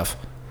that stuff.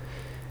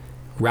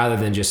 Rather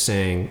than just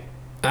saying,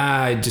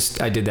 I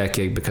did that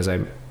gig because I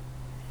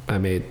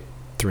made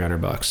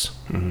 $300.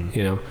 Mm-hmm.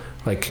 You know,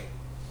 like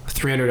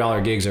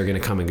 $300 gigs are going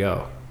to come and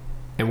go.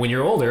 And when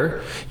you're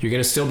older, you're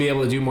going to still be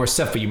able to do more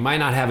stuff, but you might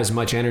not have as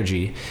much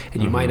energy,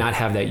 and you might not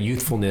have that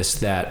youthfulness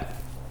that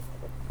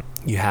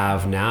you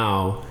have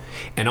now.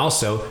 And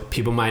also,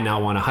 people might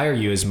not want to hire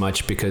you as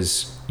much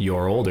because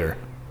you're older.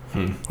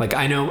 Like,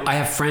 I know I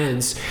have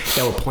friends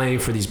that were playing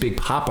for these big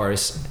pop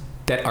artists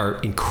that are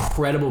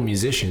incredible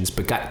musicians,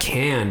 but got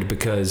canned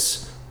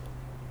because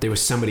there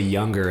was somebody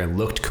younger and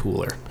looked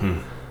cooler.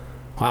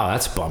 Wow,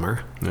 that's a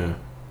bummer. Yeah.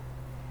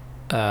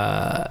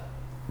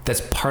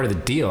 That's part of the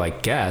deal, I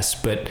guess.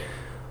 But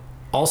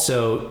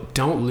also,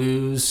 don't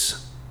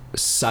lose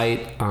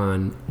sight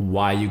on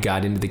why you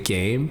got into the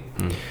game.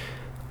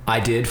 I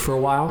did for a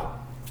while.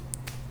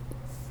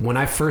 When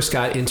I first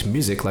got into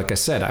music, like I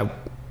said, I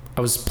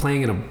was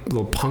playing in a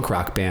little punk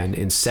rock band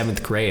in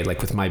 7th grade,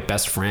 like with my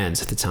best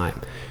friends at the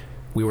time.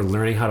 We were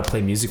learning how to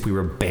play music. We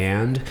were a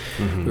band.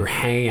 We were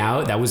hanging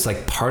out. That was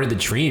like part of the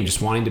dream, just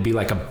wanting to be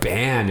like a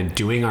band and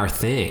doing our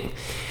thing.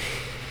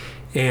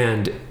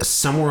 And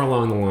somewhere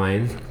along the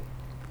line,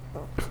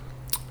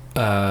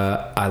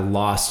 I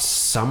lost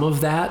some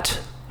of that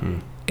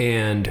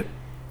and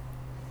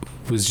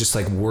was just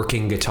like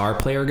working guitar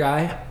player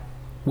guy,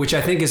 which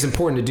I think is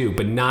important to do,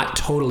 but not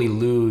totally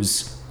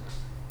lose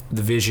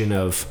the vision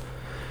of,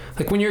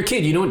 like, when you're a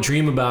kid, you don't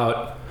dream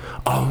about,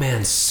 oh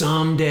man,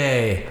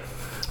 someday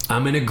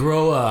I'm going to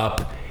grow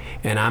up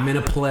and I'm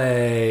going to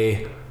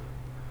play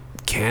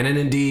Canon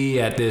and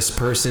D at this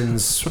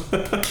person's,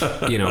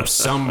 you know,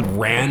 some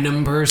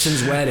random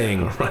person's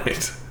wedding.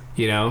 Right.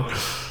 You know?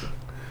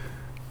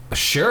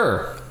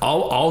 Sure,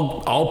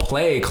 I'll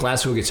play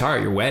classical guitar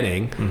at your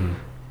wedding.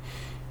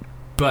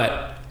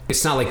 But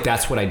it's not like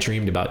that's what I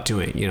dreamed about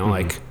doing, you know,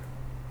 like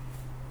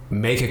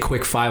make a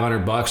quick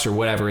 $500 or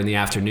whatever in the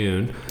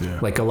afternoon. Yeah.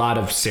 Like a lot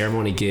of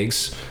ceremony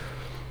gigs,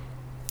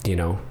 you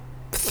know,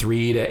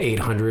 $300 to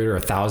 $800 or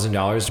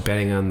 $1,000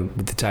 depending on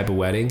the type of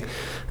wedding.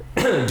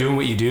 Doing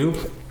what you do,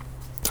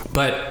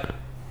 But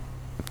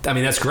I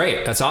mean, that's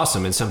great. That's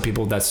awesome. And some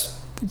people, that's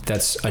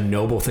a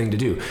noble thing to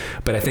do.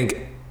 But I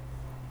think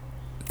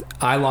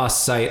I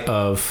lost sight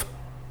of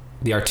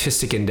the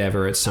artistic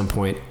endeavor at some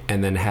point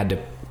and then had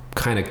to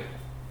kind of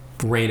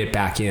rein it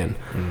back in.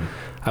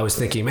 I was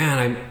thinking,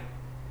 man,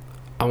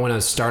 I want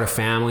to start a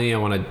family. I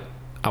want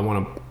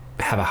to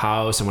have a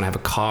house. I want to have a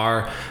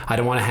car. I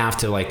don't want to have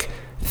to like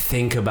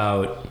think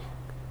about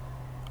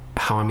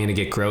how I'm going to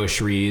get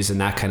groceries and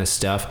that kind of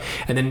stuff.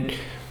 And then,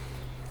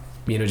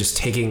 you know, just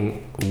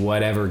taking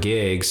whatever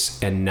gigs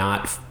and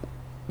not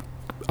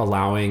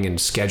allowing and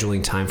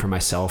scheduling time for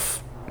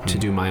myself to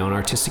do my own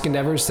artistic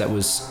endeavors. That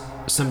was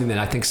something that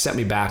I think set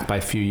me back by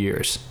a few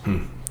years.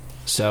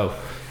 So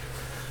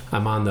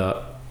I'm on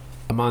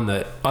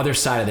the other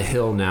side of the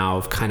hill now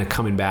of kind of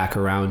coming back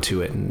around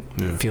to it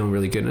and feeling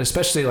really good. And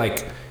especially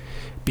like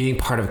being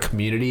part of a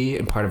community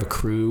and part of a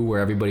crew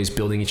where everybody's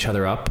building each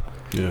other up.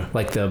 Yeah.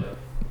 Like the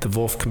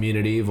Vulf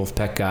community,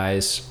 Vulfpeck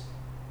guys,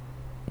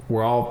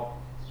 we're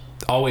all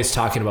always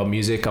talking about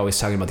music, always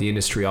talking about the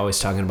industry, always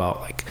talking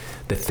about like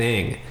the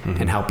thing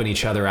and helping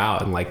each other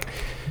out and like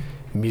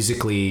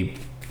musically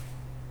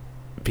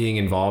being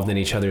involved in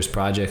each other's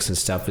projects and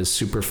stuff is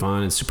super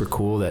fun and super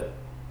cool. That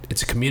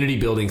it's a community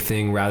building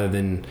thing rather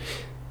than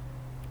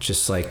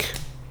just like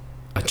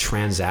a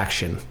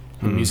transaction,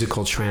 a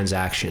musical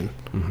transaction.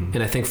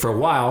 And I think for a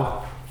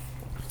while,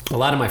 a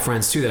lot of my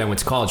friends too that I went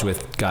to college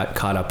with got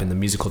caught up in the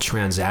musical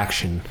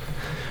transaction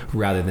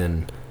rather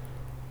than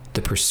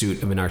the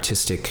pursuit of an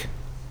artistic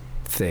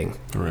thing,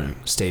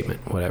 statement,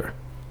 whatever.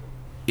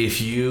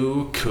 If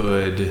you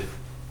could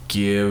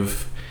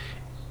give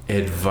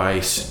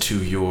advice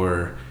to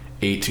your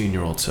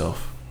 18-year-old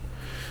self,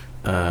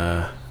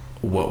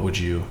 what would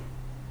you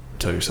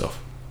tell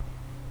yourself?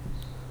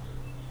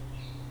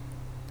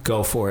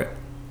 Go for it.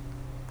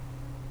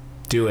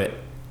 Do it.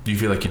 Do you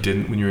feel like you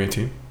didn't when you were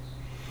 18?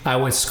 I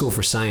went to school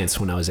for science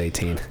when I was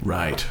 18.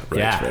 Right.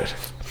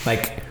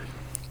 Like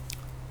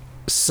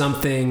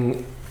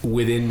something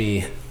within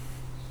me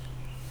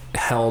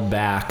held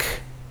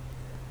back.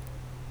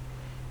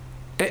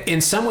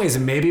 In some ways,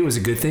 maybe it was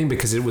a good thing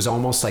because it was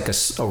almost like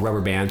a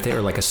rubber band thing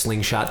or like a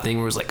slingshot thing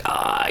where it was like,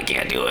 I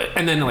can't do it.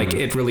 And then like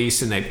it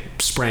released and I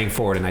sprang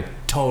forward and I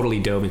totally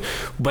dove in.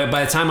 But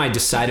by the time I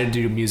decided to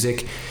do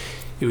music,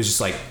 it was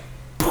just like,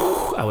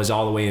 I was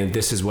all the way in.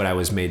 This is what I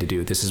was made to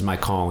do. This is my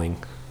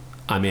calling.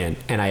 I'm in.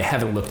 And I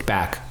haven't looked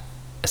back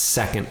a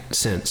second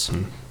since.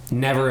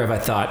 Never have I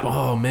thought,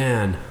 oh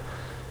man,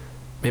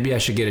 maybe I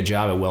should get a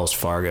job at Wells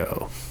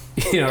Fargo,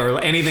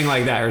 or anything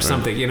like that or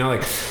something,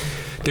 like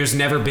there's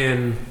never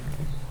been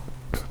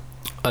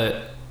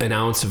an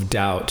ounce of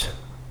doubt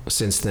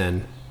since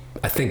then.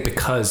 I think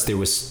because there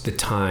was the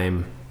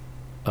time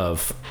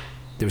of,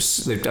 there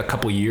was a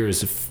couple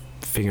years of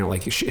figuring out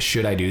like,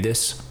 should I do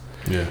this?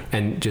 Yeah.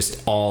 And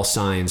just all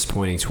signs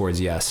pointing towards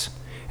yes.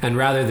 And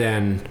rather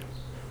than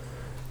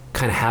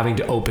kind of having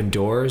to open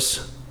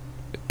doors,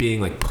 being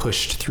like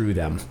pushed through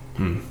them,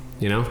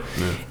 Yeah.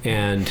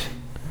 And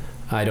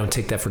I don't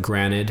take that for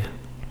granted.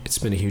 It's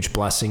been a huge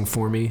blessing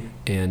for me.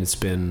 And it's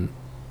been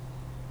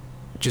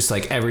just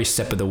like every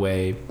step of the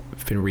way,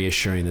 I've been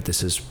reassuring that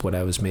this is what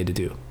I was made to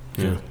do.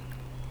 Yeah.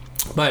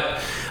 But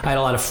I had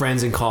a lot of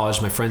friends in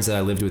college. My friends that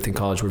I lived with in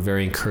college were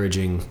very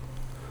encouraging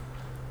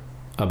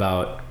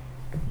about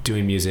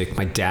doing music.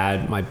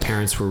 My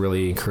parents were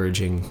really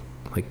encouraging,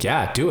 like,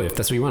 yeah, do it if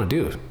that's what you want to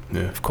do.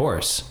 Yeah. Of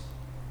course.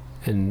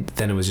 And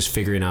then it was just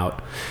figuring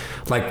out,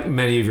 like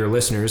many of your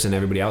listeners and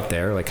everybody out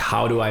there, like,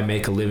 how do I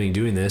make a living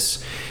doing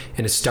this?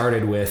 And it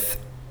started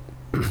with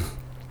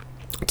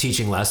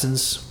teaching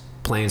lessons,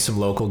 playing some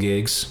local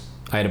gigs.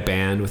 I had a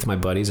band with my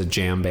buddies, a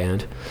jam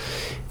band,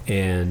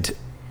 and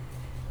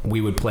we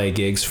would play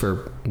gigs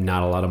for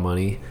not a lot of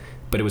money,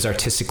 but it was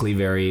artistically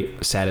very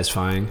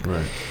satisfying.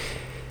 Right.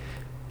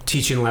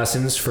 Teaching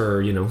lessons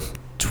for,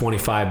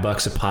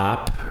 $25 a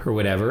pop or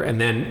whatever. And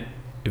then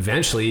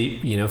eventually,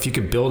 if you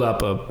can build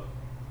up a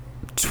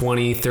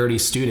 20, 30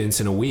 students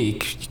in a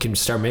week, you can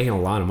start making a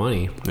lot of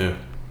money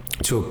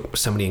to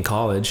somebody in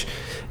college.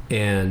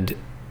 And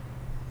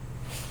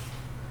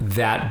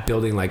that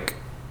building, like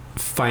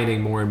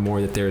finding more and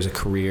more that there's a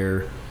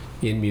career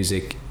in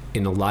music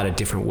in a lot of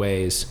different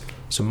ways.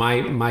 So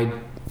my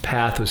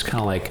path was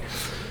kind of like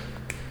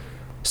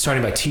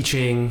starting by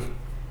teaching,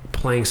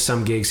 playing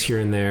some gigs here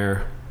and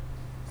there,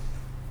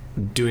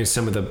 doing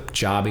some of the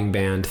jobbing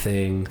band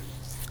thing,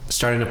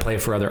 starting to play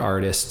for other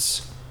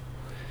artists,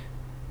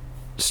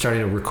 starting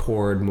to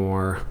record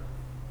more,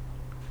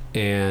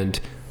 and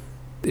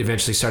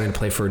eventually starting to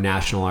play for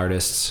national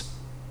artists.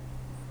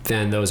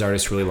 Then those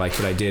artists really liked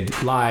what I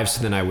did live,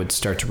 so then I would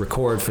start to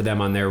record for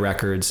them on their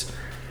records,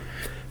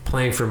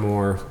 playing for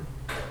more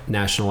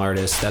national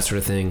artists, that sort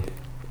of thing.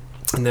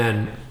 And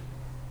then,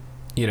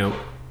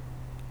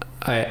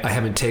 I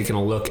haven't taken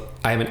a look,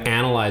 I haven't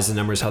analyzed the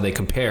numbers, how they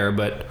compare,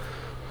 but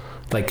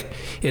like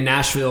in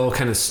Nashville,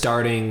 kind of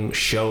starting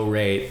show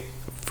rate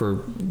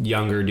for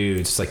younger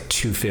dudes, it's like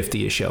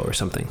 $250 a show or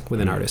something with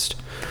an artist,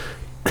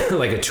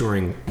 like a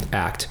touring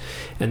act.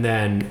 And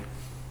then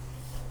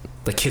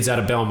the kids out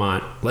of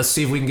Belmont, let's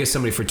see if we can get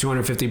somebody for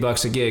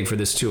 $250 a gig for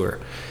this tour.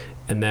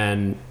 And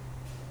then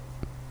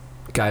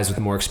guys with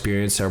more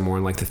experience are more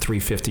in like the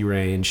 350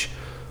 range.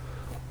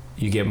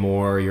 You get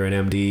more, you're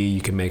an MD,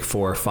 you can make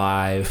 4 or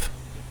 5,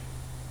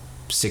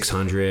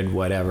 600,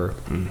 whatever.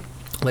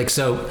 Like,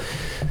 so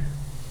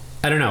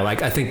I don't know,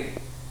 like I think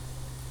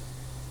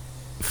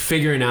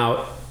figuring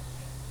out,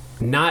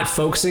 not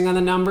focusing on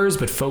the numbers,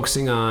 but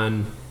focusing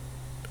on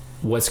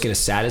what's going to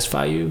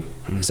satisfy you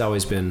has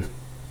always been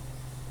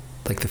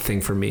like the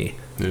thing for me.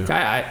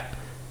 I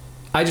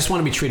just want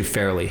to be treated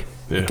fairly.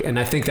 And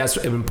I think that's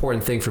an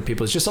important thing for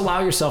people, is just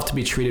allow yourself to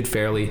be treated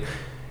fairly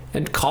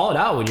and call it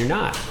out when you're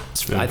not.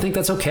 I think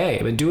that's okay.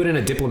 I mean, do it in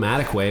a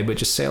diplomatic way, but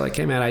just say like,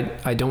 hey man,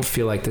 I don't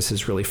feel like this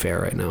is really fair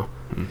right now.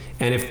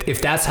 And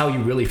if that's how you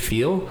really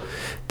feel,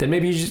 then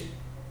maybe you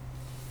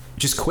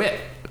just quit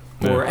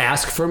or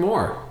ask for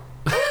more.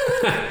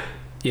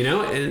 You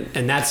know,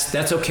 and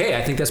that's okay.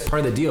 I think that's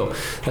part of the deal.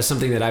 That's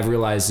something that I've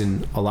realized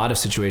in a lot of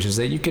situations,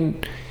 that you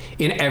can,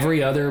 in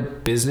every other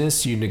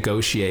business, you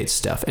negotiate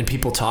stuff, and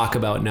people talk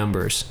about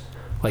numbers.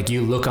 Like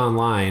you look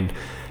online,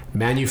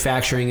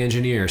 manufacturing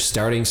engineer,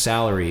 starting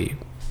salary,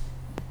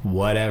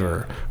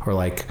 whatever, or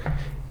like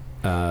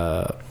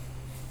all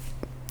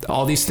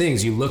these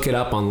things, you look it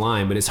up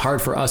online, but it's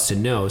hard for us to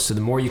know. So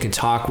the more you can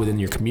talk within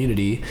your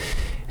community,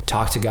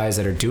 talk to guys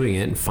that are doing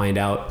it and find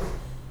out,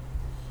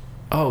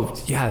 oh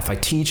yeah, if I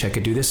teach, I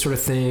could do this sort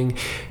of thing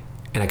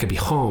and I could be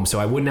home. So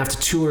I wouldn't have to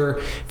tour.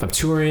 If I'm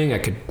touring, I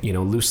could,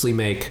 loosely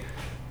make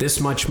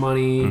this much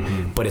money,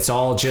 but it's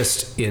all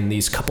just in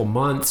these couple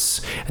months,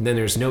 and then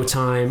there's no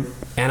time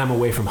and I'm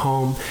away from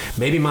home.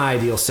 Maybe my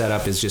ideal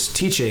setup is just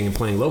teaching and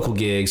playing local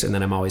gigs, and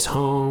then I'm always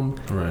home.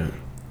 Right.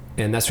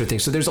 And that sort of thing.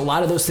 So there's a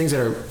lot of those things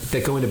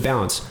that go into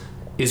balance.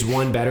 Is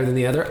one better than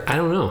the other? I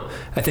don't know.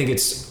 I think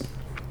it's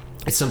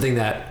something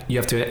that you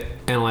have to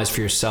analyze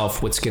for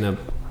yourself. What's gonna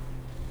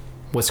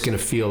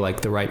feel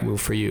like the right move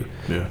for you.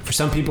 Yeah. For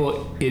some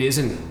people, it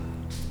isn't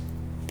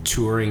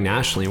touring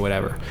nationally or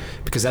whatever,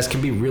 because that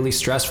can be really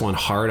stressful and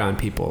hard on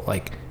people.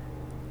 Like,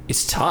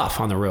 it's tough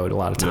on the road a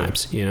lot of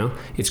times.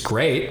 It's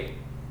great.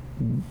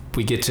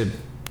 We get to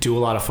do a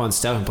lot of fun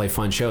stuff and play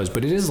fun shows,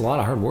 but it is a lot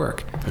of hard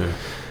work.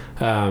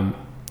 Yeah.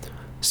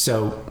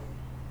 So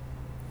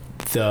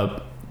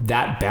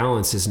that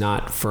balance is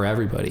not for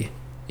everybody,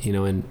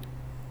 and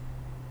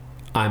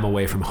I'm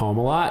away from home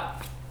a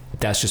lot.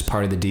 That's just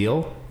part of the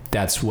deal.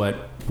 That's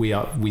what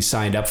we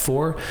signed up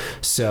for.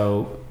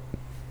 So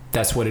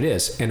that's what it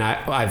is. And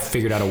I've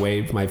figured out a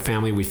way, my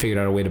family, we figured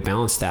out a way to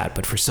balance that.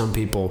 But for some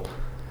people,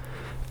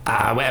 we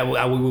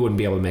wouldn't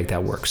be able to make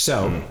that work.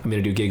 So I'm going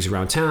to do gigs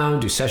around town,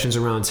 do sessions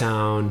around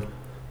town,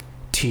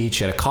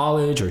 teach at a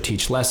college or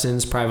teach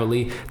lessons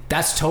privately.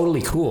 That's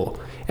totally cool.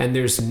 And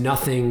there's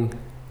nothing,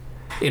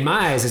 in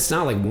my eyes, it's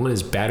not like one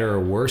is better or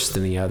worse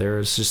than the other.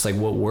 It's just like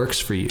what works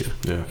for you,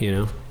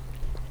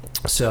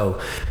 So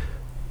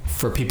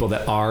for people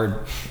that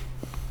are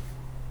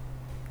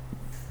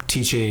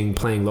teaching,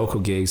 playing local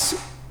gigs,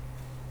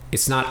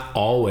 it's not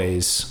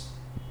always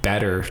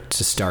better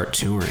to start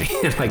touring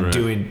and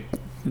doing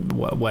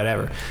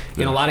whatever.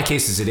 In a lot of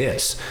cases it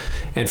is.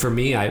 And for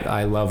me,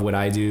 I love what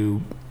I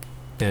do,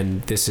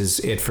 and this is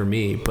it for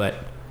me, but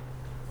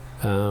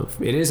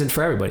it isn't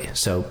for everybody.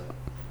 So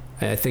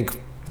I think,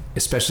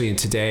 especially in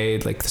today,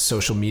 like the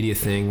social media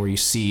thing where you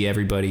see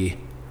everybody's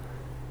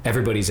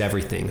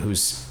everything,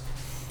 who's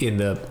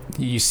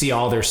you see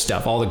all their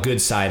stuff, all the good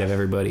side of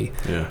everybody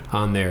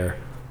on their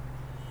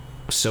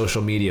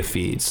social media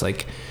feeds.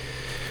 Like,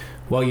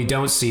 well, you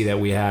don't see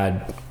that we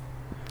had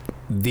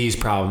these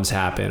problems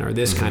happen or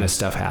this kind of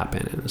stuff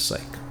happen. And it's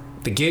like,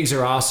 the gigs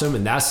are awesome,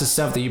 and that's the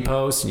stuff that you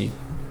post, and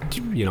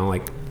you know,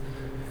 like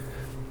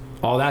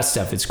all that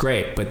stuff, it's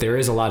great. But there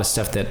is a lot of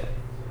stuff that,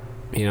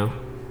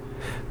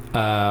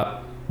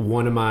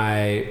 one of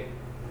my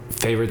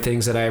favorite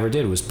things that I ever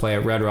did was play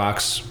at Red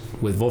Rocks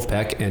with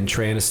Vulfpeck and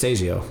Trey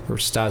Anastasio, or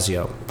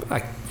Stasio.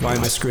 Why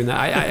am I screwing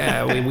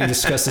that? We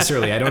discussed this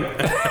earlier. I don't.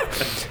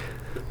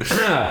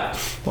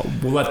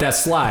 We'll let that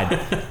slide.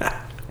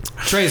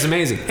 Trey is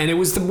amazing, and it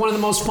was one of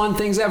the most fun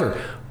things ever.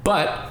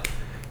 But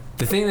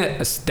the thing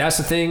that's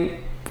the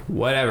thing.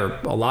 Whatever.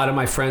 A lot of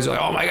my friends are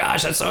like, "Oh my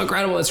gosh, that's so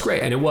incredible! That's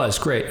great," and it was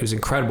great. It was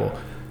incredible.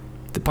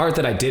 The part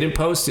that I didn't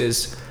post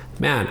is,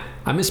 man,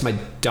 I missed my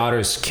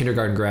daughter's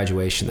kindergarten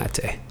graduation that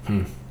day,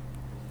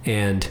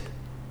 and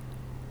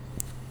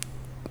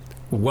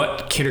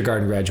what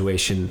kindergarten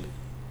graduation?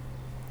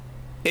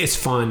 It's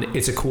fun.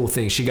 It's a cool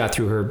thing. She got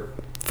through her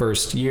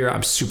first year.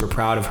 I'm super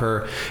proud of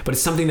her, but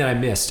it's something that I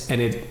missed,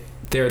 and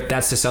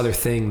that's this other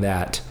thing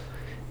that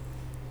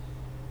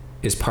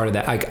is part of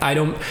that.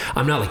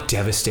 I'm not like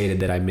devastated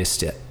that I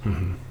missed it,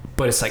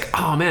 but it's like,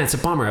 oh man, it's a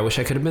bummer. I wish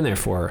I could have been there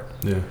for her.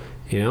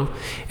 Yeah.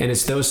 And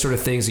it's those sort of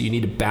things that you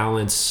need to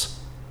balance.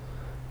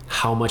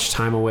 How much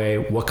time away?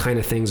 What kind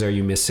of things are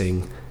you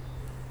missing?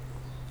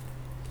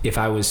 If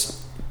I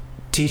was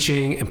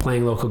teaching and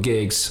playing local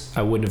gigs,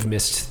 I wouldn't have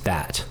missed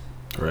that.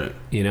 Right.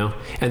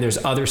 And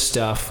there's other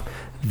stuff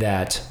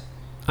that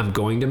I'm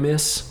going to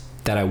miss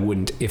that I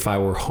wouldn't if I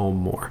were home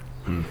more.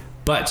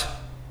 But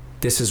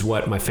this is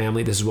what my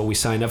family, this is what we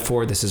signed up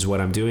for. This is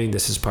what I'm doing.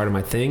 This is part of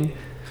my thing.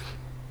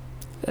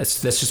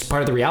 That's just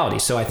part of the reality.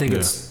 So I think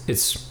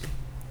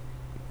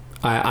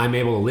I'm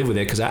able to live with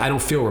it because I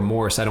don't feel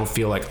remorse. I don't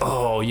feel like,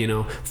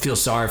 feel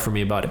sorry for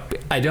me about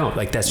it. I don't.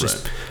 Like, that's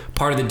just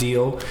part of the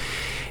deal.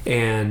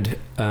 And,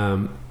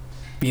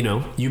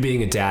 you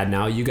being a dad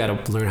now, you got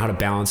to learn how to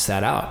balance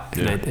that out.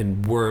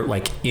 And we're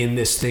like in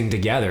this thing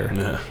together,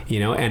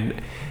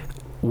 and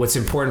what's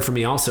important for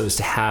me also is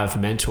to have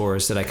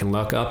mentors that I can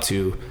look up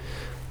to.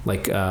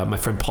 Like my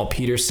friend Paul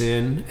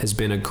Peterson has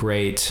been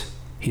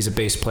he's a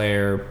bass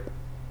player,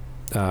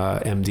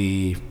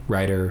 MD,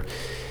 writer.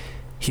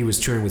 He was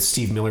touring with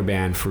Steve Miller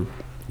Band for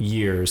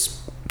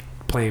years,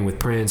 playing with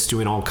Prince,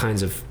 doing all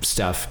kinds of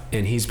stuff.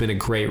 And he's been a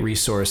great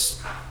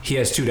resource. He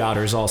has 2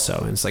 daughters also.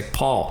 And it's like,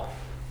 Paul,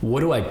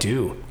 what do I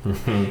do?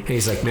 Mm-hmm. And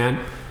he's like,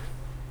 man,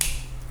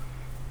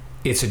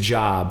 it's a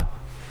job.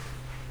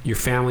 Your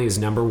family is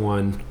number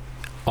one.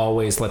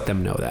 Always let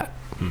them know that.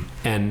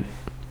 And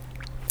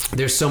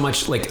there's so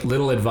much like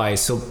little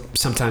advice. So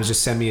sometimes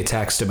just send me a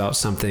text about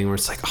something where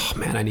it's like, oh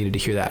man, I needed to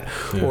hear that.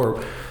 Yeah.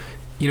 Or,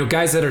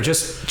 guys that are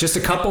just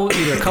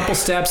either a couple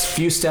steps,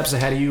 few steps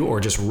ahead of you, or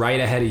just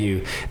right ahead of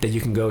you that you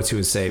can go to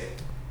and say,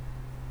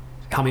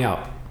 help me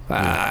out.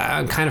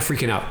 I'm kind of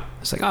freaking out.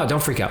 It's like, oh,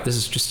 don't freak out. This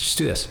is just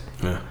do this.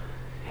 Yeah.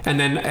 And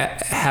then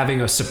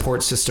having a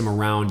support system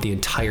around the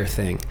entire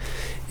thing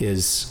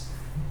is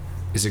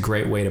a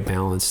great way to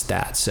balance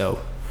that. So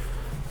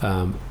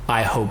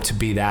I hope to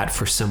be that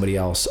for somebody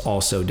else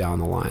also down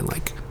the line.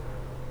 Like,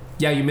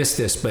 yeah, you missed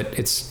this, but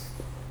it's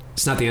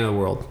not the end of the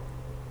world.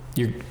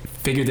 You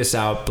figure this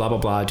out, blah, blah,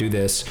 blah, do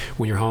this.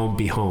 When you're home,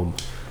 be home.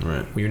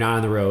 Right. When you're not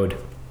on the road,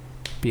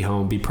 be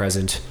home, be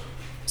present.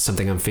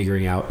 Something I'm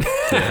figuring out.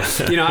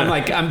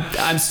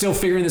 I'm still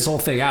figuring this whole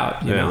thing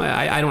out.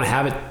 I don't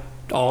have it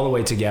all the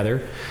way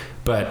together,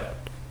 but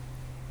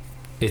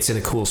it's in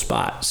a cool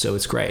spot. So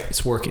it's great.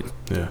 It's working.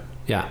 Yeah.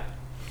 Yeah.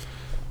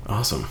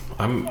 Awesome.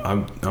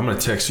 I'm going to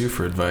text you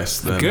for advice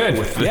then. Good.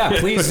 Yeah,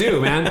 please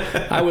do, man.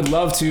 I would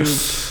love to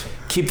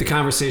keep the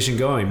conversation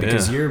going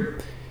because you're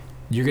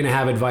going to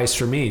have advice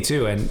for me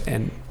too.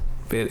 And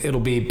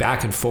it'll be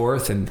back and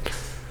forth. And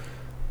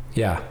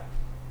yeah,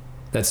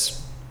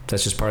 that's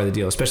just part of the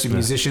deal, especially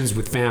musicians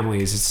with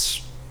families.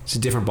 It's a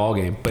different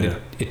ballgame, but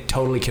it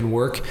totally can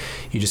work.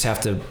 You just have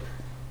to,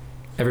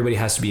 everybody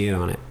has to be in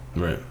on it.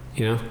 Right.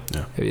 You're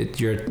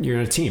in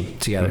a team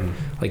together.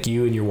 Mm-hmm. Like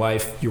you and your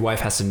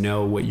wife has to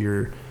know what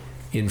you're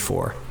in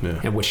for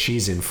and what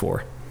she's in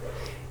for.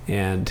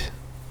 And,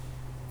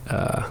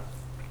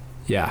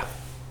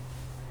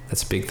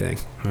 that's a big thing.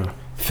 Yeah.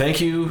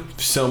 Thank you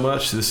so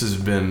much. This has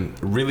been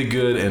really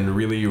good and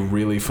really,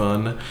 really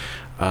fun.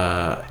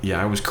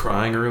 I was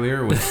crying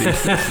earlier with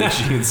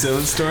the Gene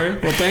Simmons story.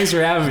 Well, thanks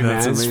for having me,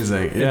 man. That's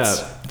amazing.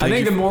 I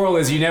think the moral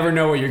is you never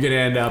know what you're going to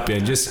end up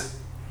in. Just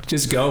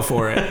go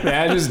for it.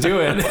 Man, just do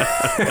it.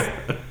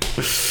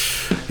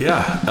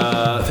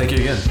 Thank you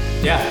again.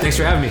 Yeah, thanks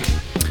for having me.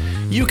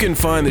 You can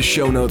find the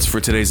show notes for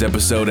today's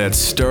episode at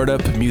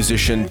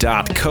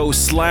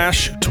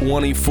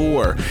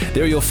startupmusician.co/24.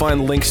 There you'll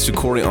find links to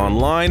Cory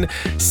online.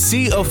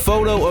 See a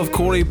photo of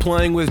Cory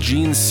playing with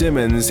Gene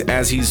Simmons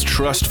as he's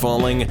trust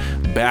falling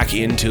back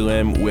into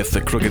him with the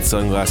crooked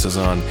sunglasses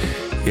on.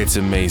 It's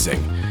amazing.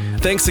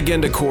 Thanks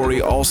again to Cory.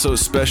 Also,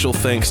 special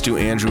thanks to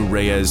Andrew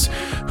Reyes,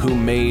 who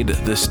made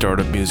the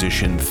Startup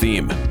Musician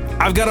theme.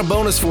 I've got a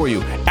bonus for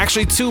you.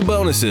 Actually, 2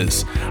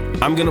 bonuses.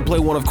 I'm going to play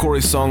one of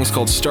Cory's songs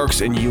called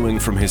Starks and Ewing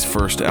from his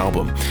first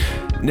album.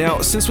 Now,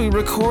 since we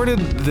recorded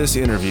this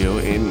interview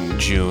in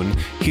June,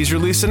 he's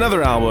released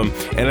another album,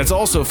 and it's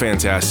also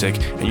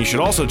fantastic, and you should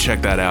also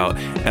check that out.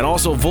 And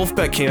also,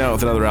 Vulfpeck came out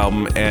with another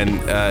album,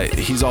 and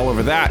he's all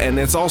over that, and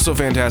it's also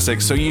fantastic,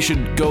 so you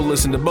should go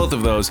listen to both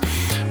of those.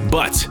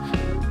 But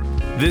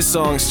this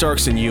song,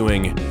 Starks and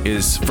Ewing,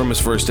 is from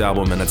his first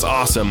album, and it's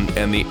awesome.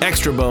 And the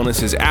extra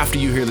bonus is after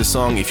you hear the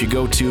song, if you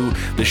go to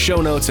the show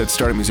notes at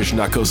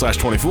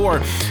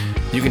startupmusician.co/24,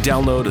 you can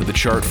download the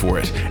chart for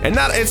it. And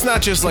it's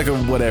not just like a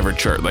whatever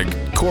chart.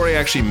 Like, Cory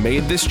actually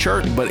made this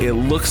chart, but it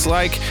looks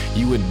like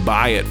you would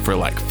buy it for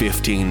like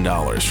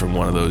 $15 from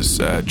one of those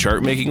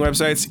chart-making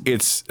websites.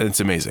 It's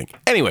amazing.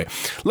 Anyway,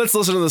 let's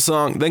listen to the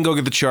song, then go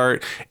get the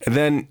chart, and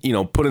then,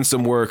 put in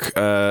some work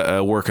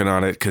working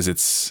on it, because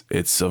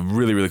it's a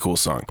really, really cool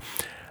song.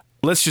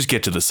 Let's just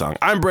get to the song.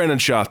 I'm Brandon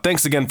Shaw.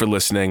 Thanks again for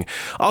listening.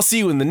 I'll see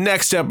you in the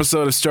next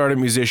episode of Startup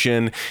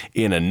Musician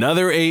in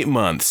another 8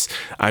 months.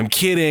 I'm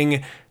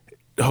kidding.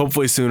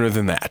 Hopefully sooner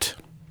than that.